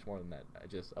much more than that.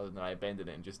 Other than I abandoned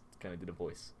it and just kind of did a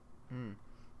voice.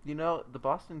 You know, the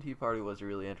Boston Tea Party was a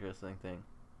really interesting thing.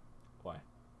 Why?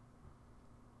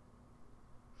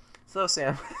 So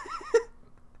Sam,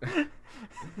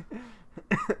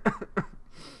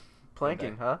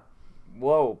 planking, huh?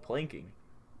 Whoa, planking.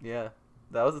 Yeah,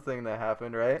 that was a thing that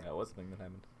happened, right? That was the thing that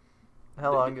happened.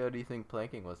 How long ago do you think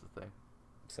planking was the thing?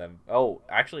 7. Oh,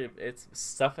 actually, it's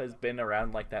stuff has been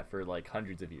around like that for like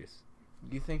hundreds of years.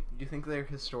 Do you think they're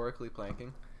historically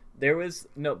planking? There was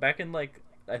no back in like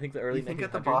I think the Do early. you think 1900s,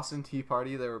 at the Boston Tea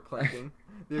Party they were planking?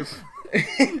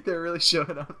 they're really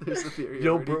showing off their superiority.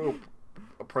 Yo, bro,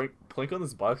 plank on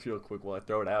this box real quick while I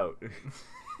throw it out.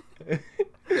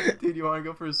 Dude, you want to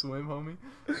go for a swim, homie?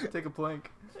 Take a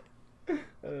plank.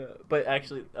 But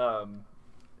actually, I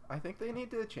think they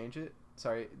need to change it.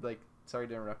 Sorry to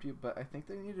interrupt you, but I think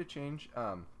they need to change.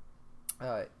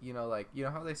 You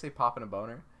know how they say popping a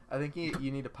boner. I think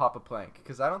you need to pop a plank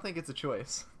because I don't think it's a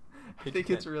choice. I think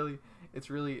it's really, what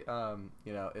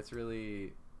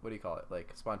do you call it?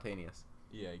 Like spontaneous.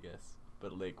 yeah, I guess.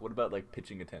 But like, what about like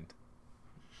pitching a tent?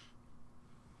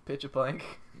 Pitch a plank.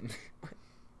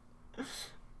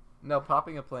 No,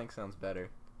 popping a plank sounds better.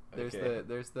 There's Okay.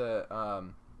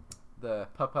 the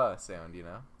papa sound, you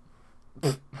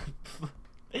know.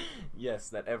 Yes,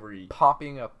 that every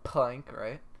Popping a plank,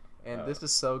 right? And Oh. this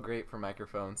is so great for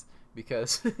microphones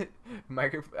because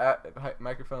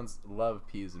microphones love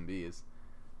P's and B's.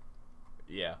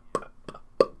 yeah.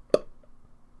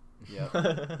 Yep.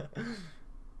 That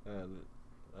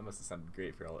must have sounded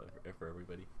great for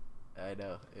everybody. I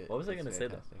know. What was I it's gonna say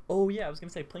though? fantastic. Oh yeah, I was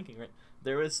gonna say planking, right?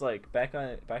 There was like back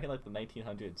in like the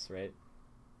 1900s, right?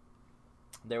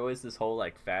 There was this whole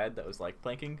like fad that was like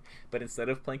planking, but instead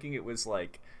of planking, it was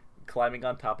like climbing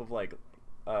on top of like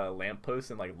lampposts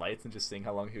and like lights and just seeing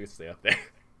how long he would stay up there.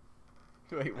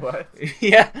 Wait, what?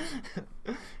 Yeah.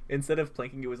 Instead of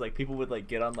planking, it was like people would like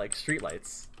get on like street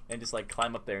lights and just like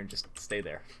climb up there and just stay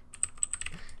there,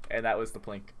 and that was the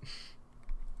plank.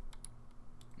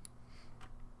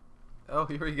 Oh,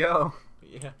 here we go.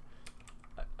 Yeah.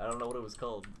 I don't know what it was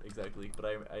called exactly, but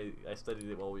I studied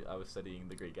it while I was studying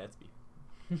The Great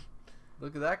Gatsby.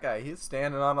 Look at that guy. He's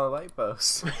standing on a light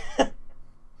post.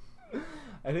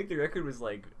 I think the record was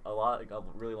like a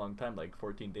really long time, like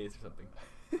 14 days or something.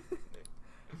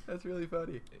 That's really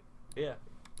funny. Yeah.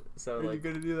 So Are like,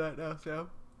 you gonna do that now, Sam?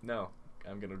 no,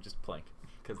 I'm gonna just plank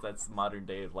because that's modern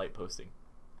day light posting.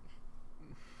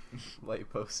 Light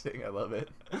posting, I love it.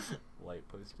 Light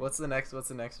posting. What's the next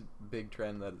big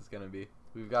trend that it's gonna be?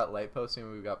 We've got light posting,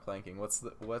 we've got planking. What's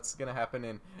gonna happen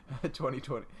in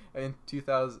 2020 in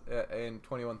 2000 in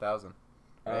 21,000?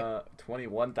 Right?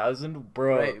 21,000,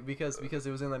 bro. Right, because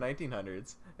it was in the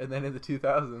 1900s, and then in the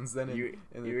 2000s, then You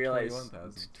in the realize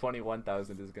 21,000.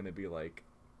 21,000 is gonna be like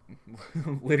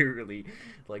literally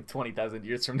like 20,000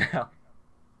 years from now.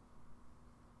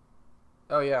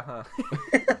 Oh yeah, huh?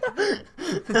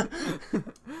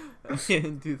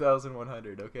 In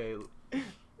 2100, okay.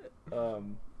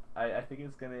 I think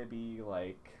it's gonna be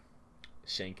like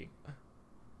shanking.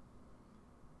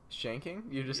 Shanking?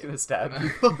 You're just Yeah. gonna stab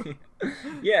people?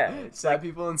 Yeah, it's Stab like,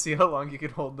 people and see how long you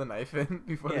can hold the knife in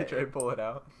before Yeah. they try to pull it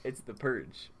out. it's the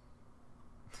purge.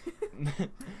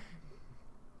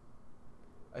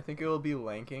 I think it will be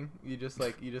lanking. You just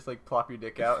plop your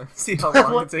dick out and see how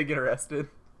long What? until you get arrested.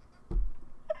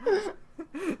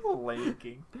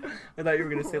 Lanking. I thought you were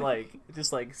gonna say like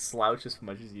just like slouch as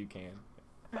much as you can.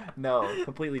 No,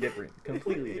 completely different.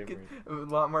 Completely It different. A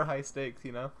lot more high stakes,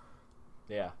 you know.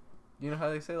 Yeah. You know how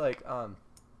they say like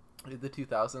the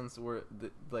 2000s were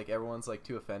like everyone's like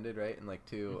too offended, right? And like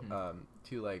too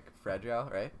too like fragile,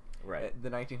 right? Right. The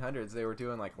 1900s they were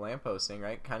doing like lampposting,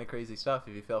 right? Kind of crazy stuff.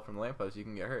 If you fell from a lamppost, you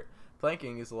can get hurt.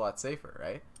 Planking is a lot safer,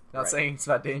 right? Not Right. saying it's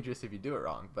not dangerous if you do it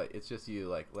wrong, but it's just you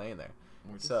like laying there.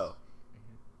 We're just-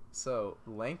 So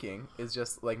lanking is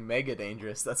just like mega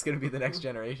dangerous. That's gonna be the next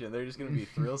generation. They're just gonna be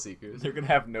thrill seekers. They're gonna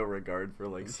have no regard for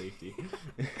like safety.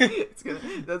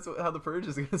 That's how the purge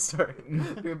is gonna start.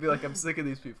 They're gonna be like, I'm sick of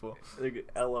these people. Like,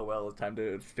 LOL, it's time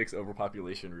to fix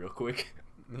overpopulation real quick.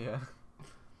 Yeah.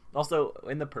 Also,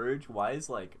 in the purge, why is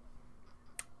like,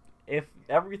 if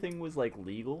everything was like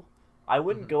legal, I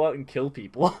wouldn't go out and kill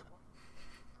people.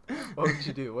 What would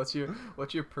you do? What's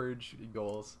your purge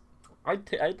goals?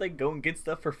 I'd like go and get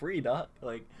stuff for free, not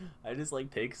like I just like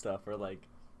take stuff or like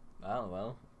I don't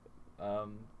know.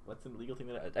 What's an illegal thing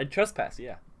that I'd trespass?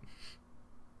 Yeah.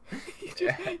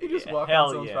 you just walk Hell on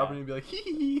someone's yeah. property and be like,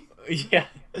 hee hee. Yeah.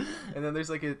 And then there's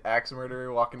like an axe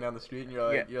murderer walking down the street, and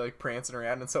you're Yeah. like prancing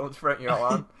around, and someone's fronting you all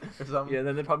on or something. Yeah.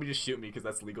 Then they'd probably just shoot me because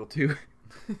that's legal too.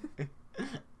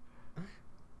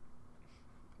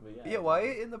 But Yeah. Why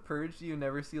in the purge do you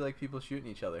never see like people shooting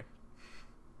each other?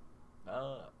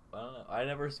 I don't know. I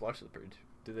never watched The Purge.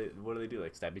 What do they do?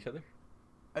 Like stab each other?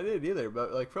 I didn't either,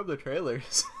 but like from the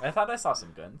trailers. I thought I saw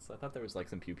some guns. I thought there was like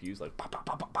some pew pews, like pop pop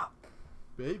pop pop pop.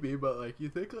 Maybe, but like you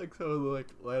think like someone like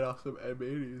light off some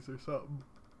M80s or something.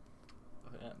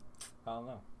 Yeah, I don't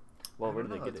know. Well, where do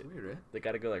they get it? Weird, right? They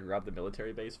gotta go like rob the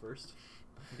military base first.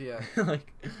 Yeah.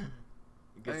 Like.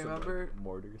 I remember like,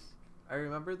 mortars. I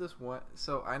remember this one.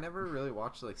 So I never really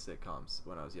watched like sitcoms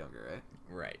when I was younger, right?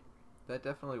 Right. That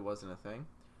definitely wasn't a thing.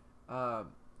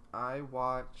 I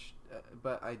watched,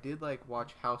 but I did like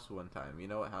watch House one time. You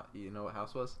know what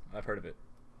House was? I've heard of it.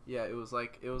 Yeah, it was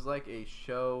like a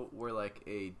show where like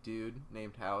a dude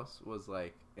named House was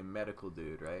like a medical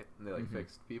dude, right? And they like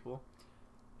fixed people.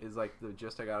 Is like the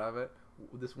gist I got out of it.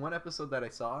 This one episode that I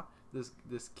saw,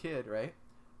 this kid, right?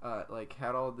 Like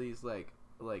had all these like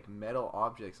metal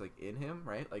objects like in him,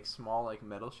 right? Like small like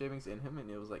metal shavings in him, and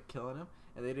it was like killing him.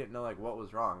 And they didn't know like what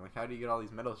was wrong. Like how do you get all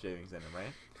these metal shavings in him,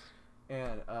 right?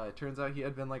 And it turns out he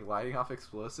had been like lighting off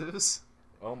explosives.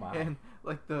 Oh my! And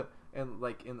like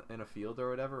in a field or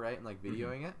whatever, right? And like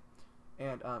videoing it.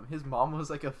 And his mom was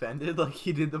like offended, like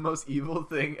he did the most evil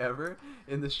thing ever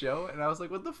in the show. And I was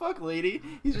like, what the fuck, lady?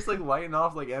 He's just like lighting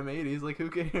off like M80s. Like who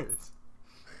cares?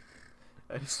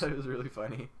 I just thought it was really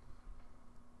funny.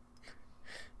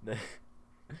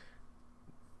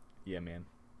 Yeah, man.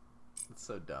 It's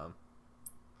so dumb.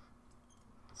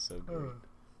 So great.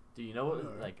 Do you know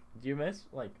what? Like, do you miss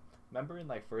like? Remember in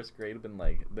like first grade when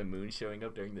like the moon showing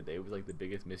up during the day was like the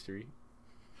biggest mystery?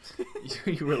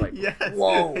 You were like, yes,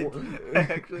 whoa! I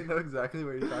actually know exactly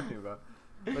what you're talking about.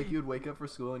 Like you would wake up for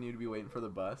school and you'd be waiting for the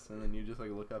bus, and then you just like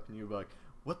look up and you'd be like,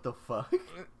 "What the fuck?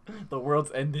 The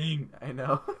world's ending." I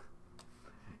know.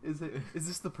 Is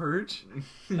this the purge?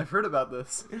 I've heard about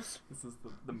this. This is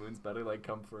the moon's better like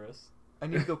come for us. I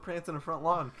need to go prance on a front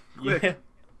lawn. Quick.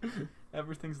 Yeah.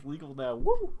 Everything's legal now.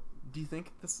 Woo! Do you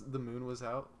think the moon was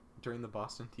out during the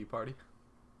Boston Tea Party?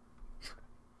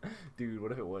 Dude,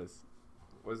 what if it was?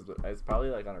 It's probably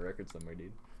like on a record somewhere,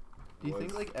 dude. Do you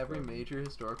think like every major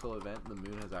historical event the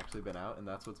moon has actually been out, and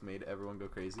that's what's made everyone go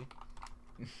crazy?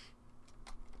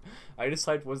 I just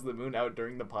typed was the moon out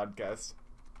during the podcast.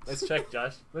 Let's check,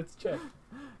 Josh. Let's check.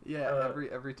 Yeah,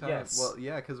 every time. Yes. Well,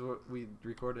 yeah, because we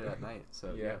recorded at night,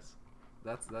 so Yeah. yes.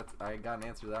 That's I got an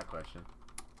answer to that question.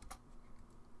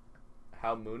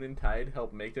 How moon and tide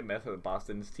help make the mess of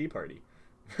Boston's Tea Party.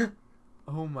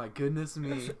 Oh my goodness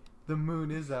me. The moon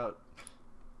is out.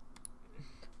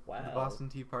 Wow. The Boston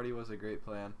Tea Party was a great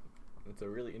plan. It's a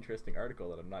really interesting article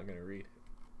that I'm not going to read.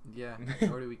 Yeah,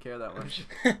 nor do we care that much.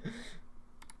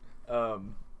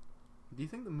 Do you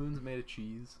think the moon's made of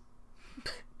cheese?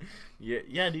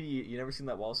 Yeah, dude, you never seen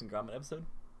that Wallace and Gromit episode?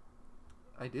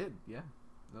 I did, yeah.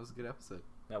 That was a good episode.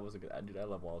 That was a good. Dude, I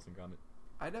love Wallace and Gromit.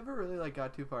 I never really like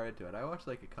got too far into it. I watched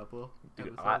like a couple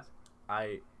Dude, episodes.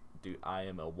 I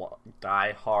am a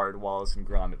die-hard Wallace and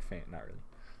Gromit fan. Not really.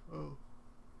 Oh.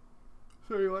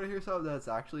 So you want to hear something that's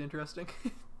actually interesting?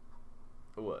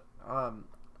 What?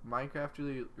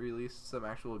 Minecraft released some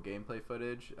actual gameplay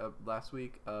footage last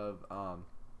week of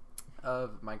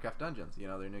Minecraft Dungeons. You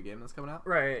know, their new game that's coming out.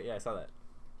 Right. Yeah, I saw that.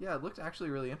 Yeah, it looked actually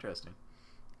really interesting.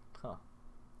 Huh.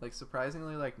 Like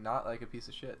surprisingly, like not like a piece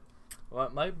of shit. Well,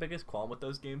 my biggest qualm with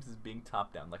those games is being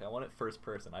top down. Like I want it first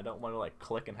person. I don't want to like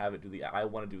click and have it do the. I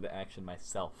want to do the action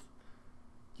myself.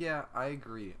 Yeah, I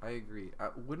agree.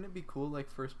 Wouldn't it be cool,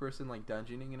 like first person, like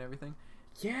dungeoning and everything?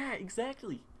 Yeah,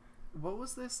 exactly. What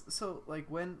was this? So like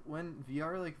when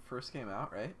VR like first came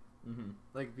out, right? Mm-hmm.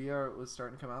 Like VR was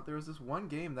starting to come out. There was this one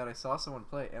game that I saw someone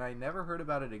play, and I never heard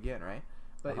about it again, right?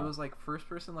 But it was like first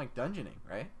person like dungeoning,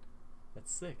 right?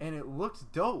 That's sick. And it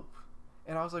looked dope.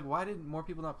 And I was like, why did more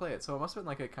people not play it? So it must have been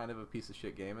like a kind of a piece of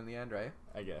shit game in the end, right?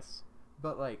 I guess.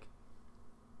 But like,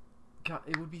 God,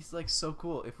 it would be like so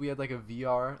cool if we had like a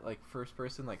VR like first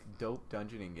person like dope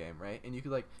dungeoning game, right? And you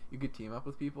could team up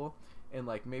with people, and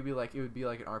like maybe like it would be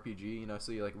like an RPG, you know,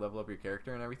 so you like level up your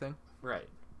character and everything. Right.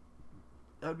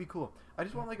 That would be cool. I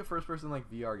just want like a first person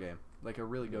like VR game, like a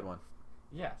really good one.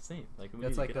 Yeah, same. Like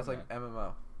That's like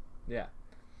MMO. Yeah.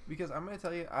 Because I'm gonna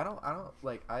tell you, I don't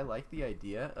like. I like the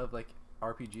idea of like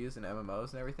RPGs and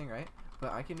MMOs and everything, right?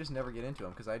 But I can just never get into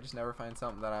them because I just never find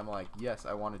something that I'm like, yes,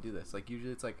 I want to do this. Like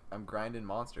usually it's like I'm grinding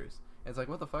monsters. And it's like,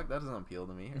 what the fuck? That doesn't appeal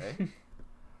to me, right?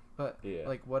 But yeah.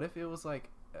 like, what if it was like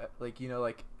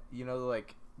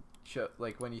show,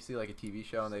 like when you see like a TV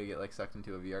show and they get like sucked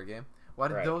into a VR game? Why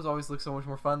did those always look so much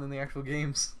more fun than the actual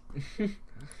games?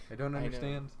 I don't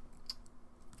understand.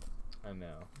 I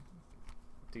know.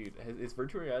 Dude, is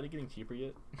virtual reality getting cheaper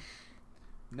yet?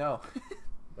 No.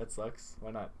 That sucks.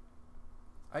 Why not?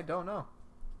 I don't know.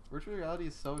 Virtual reality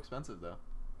is so expensive though.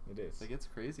 It is. Like it's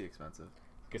crazy expensive.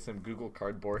 Get some Google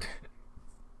Cardboard.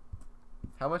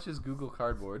 How much is Google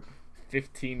Cardboard?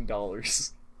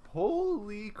 $15.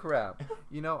 Holy crap!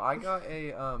 You know, I got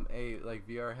a like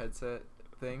VR headset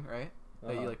thing, right?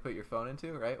 That you like put your phone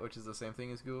into, right? Which is the same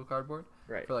thing as Google Cardboard.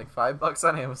 Right. For like $5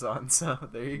 on Amazon. So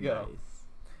there you go. Nice.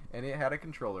 And it had a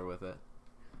controller with it.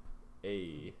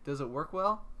 Hey. Does it work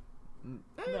well?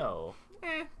 No.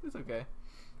 It's okay.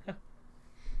 It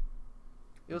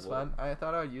was fun. I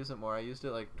thought I would use it more. I used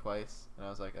it like twice, and I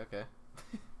was like, okay,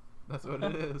 that's what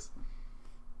it is.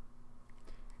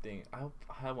 Dang,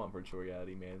 I want virtual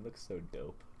reality, man. It looks so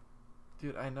dope.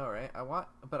 Dude, I know, right? I want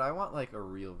like a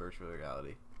real virtual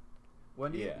reality.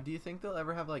 When do you think they'll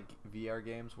ever have like VR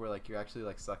games where like you're actually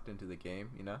like sucked into the game,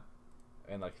 you know?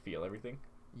 And like feel everything.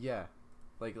 Yeah,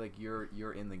 like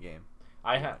you're in the game.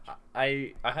 I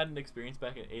had an experience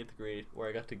back in 8th grade where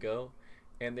I got to go,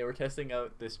 and they were testing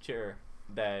out this chair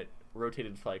that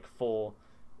rotated like full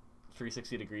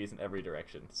 360 degrees in every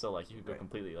direction. So like you could go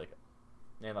completely like,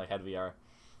 and like had VR.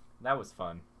 That was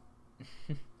fun.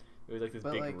 It was like this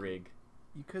big like, rig.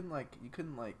 You couldn't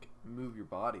like move your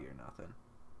body or nothing.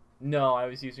 No, I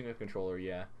was using a controller,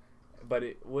 yeah, but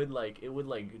it would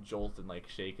jolt and like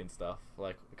shake and stuff,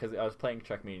 like because I was playing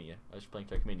Trackmania. I was playing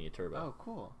Trackmania Turbo. Oh,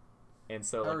 cool. And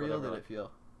so how like, real whatever, did it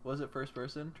feel? Was it first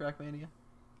person Trackmania?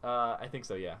 I think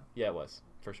so. Yeah, it was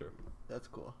for sure. That's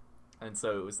cool. And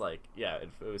so it was like, yeah,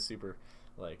 it was super,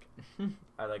 like,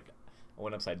 I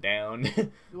went upside down.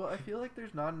 Well, I feel like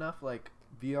there's not enough like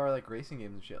VR like racing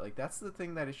games and shit. Like that's the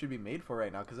thing that it should be made for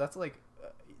right now, because that's like,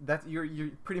 that's you're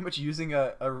pretty much using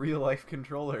a real life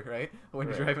controller, right? When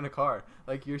you're driving a car,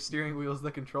 like your steering wheel's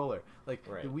the controller. Like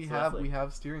we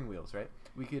have steering wheels, right?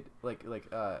 We could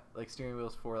like steering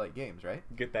wheels for like games, right?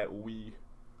 Get that Wii.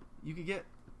 You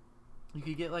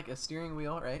could get like a steering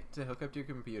wheel, right, to hook up to your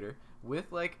computer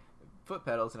with like foot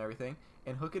pedals and everything,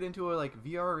 and hook it into a like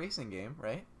VR racing game,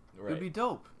 right? It would be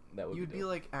dope. That would You'd be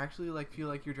like actually like feel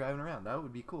like you're driving around. That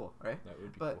would be cool, right? That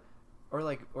would be cool. Or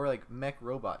like mech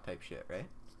robot type shit, right?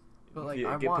 But like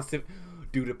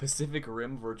a Pacific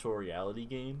Rim virtual reality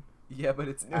game. Yeah, but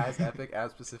it's as epic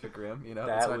as Pacific Rim, you know?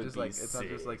 That it's not would just be like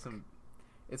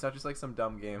it's not just like some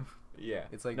dumb game. Yeah.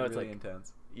 It's like it's really like,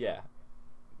 intense. Yeah.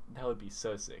 That would be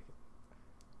so sick.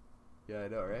 Yeah, I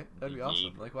know, right? That'd be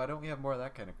awesome. Like, why don't we have more of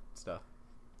that kind of stuff?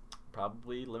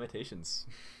 Probably limitations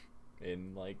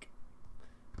in like,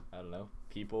 I don't know,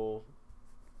 people,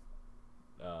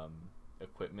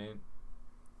 equipment.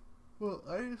 Well,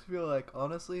 I just feel like,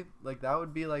 honestly, like that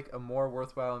would be like a more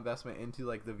worthwhile investment into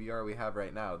like the VR we have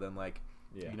right now than like,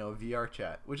 you know, VR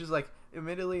chat, which is like,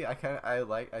 admittedly, I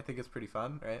think it's pretty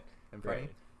fun, right? And funny,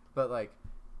 but like,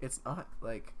 it's not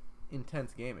like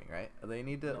intense gaming, right? They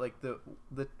need to like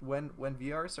when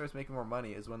VR starts making more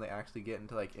money is when they actually get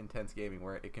into like intense gaming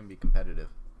where it can be competitive.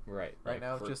 Right. Right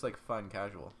now it's just like fun,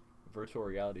 casual. Virtual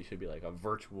reality should be like a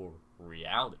virtual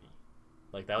reality.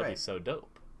 Like that would be so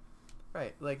dope.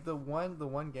 Right. Like the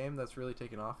one game that's really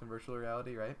taken off in virtual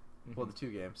reality, right? Mm-hmm. Well, the two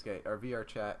games, okay, are VR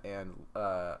Chat and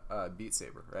Beat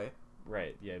Saber, right?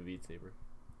 Right. Yeah, Beat Saber.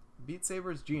 Beat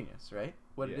Saber is genius, right?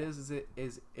 What it is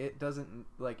it doesn't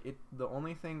like it. The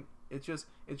only thing it's just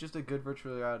a good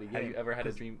virtual reality game. Have you ever had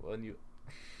a dream when you?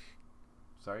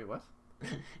 Sorry, what?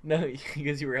 No,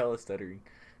 because you were hella stuttering.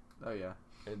 Oh yeah.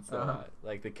 And so,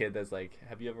 like the kid that's like,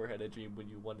 have you ever had a dream when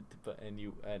you wanted to put and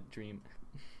you dream?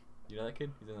 You know that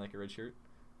kid? He's in like a red shirt.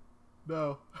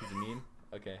 No. He's a meme.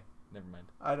 Okay, never mind.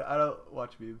 I don't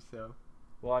watch memes, so.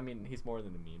 Well, I mean, he's more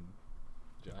than a meme,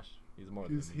 Josh. He's more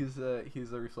than a meme.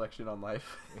 He's a reflection on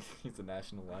life. He's a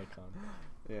national icon.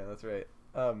 Yeah, that's right.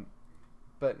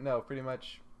 But no, pretty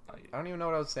much. I don't even know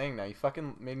what I was saying now. You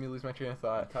fucking made me lose my train of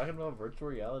thought. I'm talking about virtual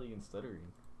reality and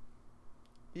stuttering.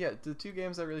 Yeah, the two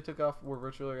games that really took off were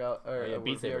virtual reality,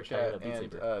 Beat Saber,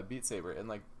 and Beat Saber. And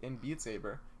like in Beat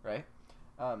Saber, right?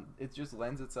 It just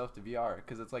lends itself to VR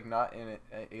because it's like not in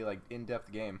a like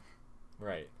in-depth game.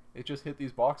 Right. It just hit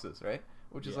these boxes, right?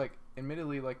 Which is like,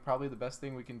 admittedly, like probably the best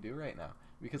thing we can do right now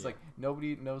because like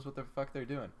nobody knows what the fuck they're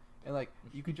doing, and like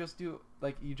you could just do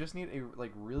like you just need a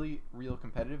like really real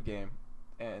competitive game,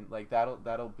 and like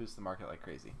that'll boost the market like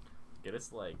crazy. Get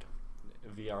us like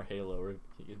VR Halo or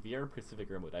VR Pacific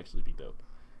Rim would actually be dope.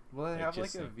 Well, they have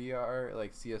like a VR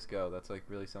like CS:GO that's like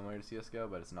really similar to CS:GO,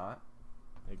 but it's not.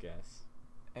 I guess.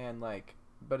 And like,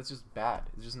 but it's just bad.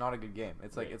 It's just not a good game.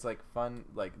 It's like it's like fun,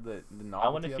 like the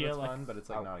novelty of it's fun, but it's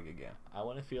like not a good game. I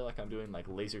want to feel like I'm doing like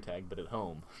laser tag, but at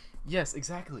home. Yes,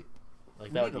 exactly.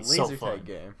 Like that would be so fun. Laser tag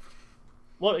game.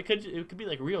 Well, it could be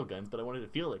like real guns, but I wanted to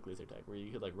feel like laser tag, where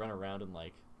you could like run around and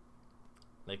like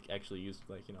actually use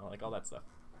like like all that stuff.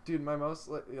 Dude, my most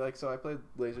like so I played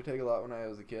laser tag a lot when I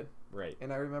was a kid. Right.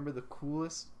 And I remember the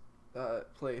coolest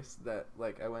place that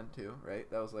like I went to, right?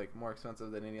 That was like more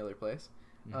expensive than any other place.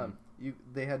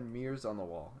 They had mirrors on the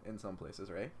wall in some places,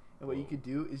 right? And what you could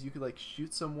do is you could like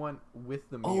shoot someone with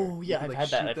the mirror. Oh yeah, you could, I've like, had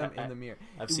that. Shoot them in the mirror.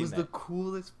 I've it seen was that. the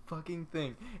coolest fucking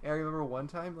thing. And I remember one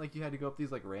time, like you had to go up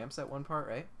these like ramps at one part,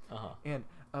 right? And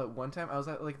one time I was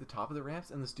at like the top of the ramps,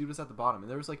 and this dude was at the bottom, and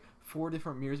there was like 4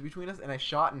 different mirrors between us, and I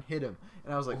shot and hit him,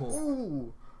 and I was like,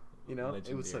 ooh, you know,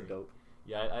 it was so Legendary. dope.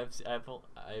 Yeah,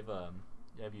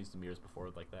 I've used the mirrors before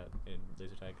like that in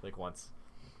laser tag, like once.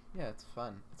 Yeah, it's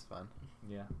fun. It's fun.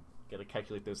 Yeah, gotta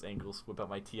calculate those angles. Whip out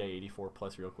my TI-84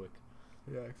 plus real quick.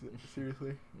 Yeah,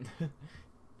 seriously.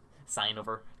 Sine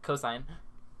over cosine.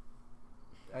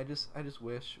 I just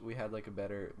wish we had like a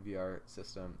better VR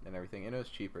system and everything, and it was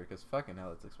cheaper because fucking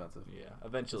hell, it's expensive. Yeah, It's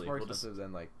eventually more we'll just expensive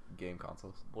than like game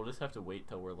consoles. have to wait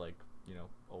till we're like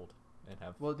old and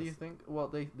have. Well, do you think? Well,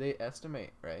 they estimate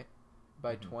right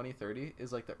by 2030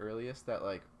 is like the earliest that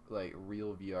like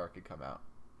real VR could come out.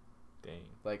 Dang.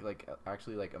 Like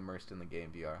actually like immersed in the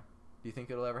game VR. Do you think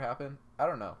it'll ever happen? I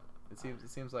don't know. It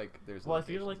seems like there's. Well, I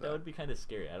feel like limitations that would be kind of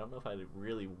scary. I don't know if I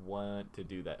really want to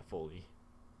do that fully.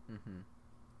 Mhm.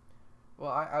 Well,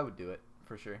 I would do it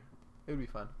for sure. It would be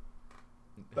fun.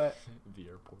 But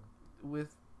VR porn.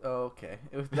 with okay,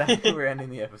 with that we're ending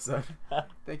the episode.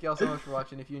 Thank you all so much for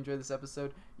watching. If you enjoyed this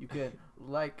episode, you can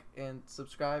like and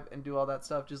subscribe and do all that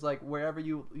stuff. Just like wherever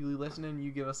you listen and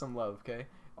you give us some love, okay?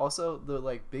 Also, the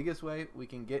like biggest way we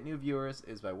can get new viewers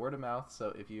is by word of mouth.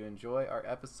 So if you enjoy our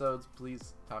episodes,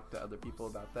 please talk to other people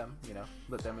about them. You know,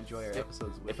 let them enjoy our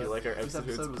episodes with us. If you like our This episodes,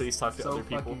 episode was please talk to so other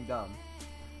people. fucking dumb.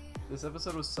 This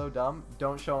episode was so dumb.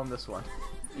 Don't show them this one.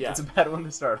 Yeah. It's a bad one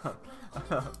to start on.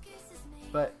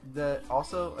 But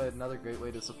also another great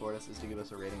way to support us is to give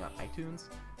us a rating on iTunes.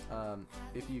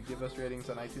 If you give us ratings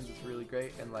on iTunes, it's really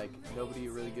great. And like nobody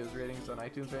really gives ratings on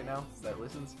iTunes right now that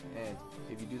listens. And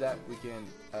if you do that, we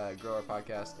can grow our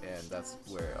podcast, and that's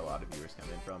where a lot of viewers come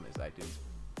in from is iTunes.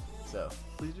 So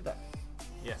please do that.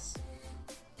 Yes.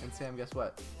 And Sam, guess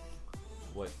what?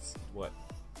 What?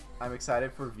 I'm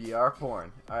excited for VR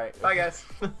porn. All right, bye guys.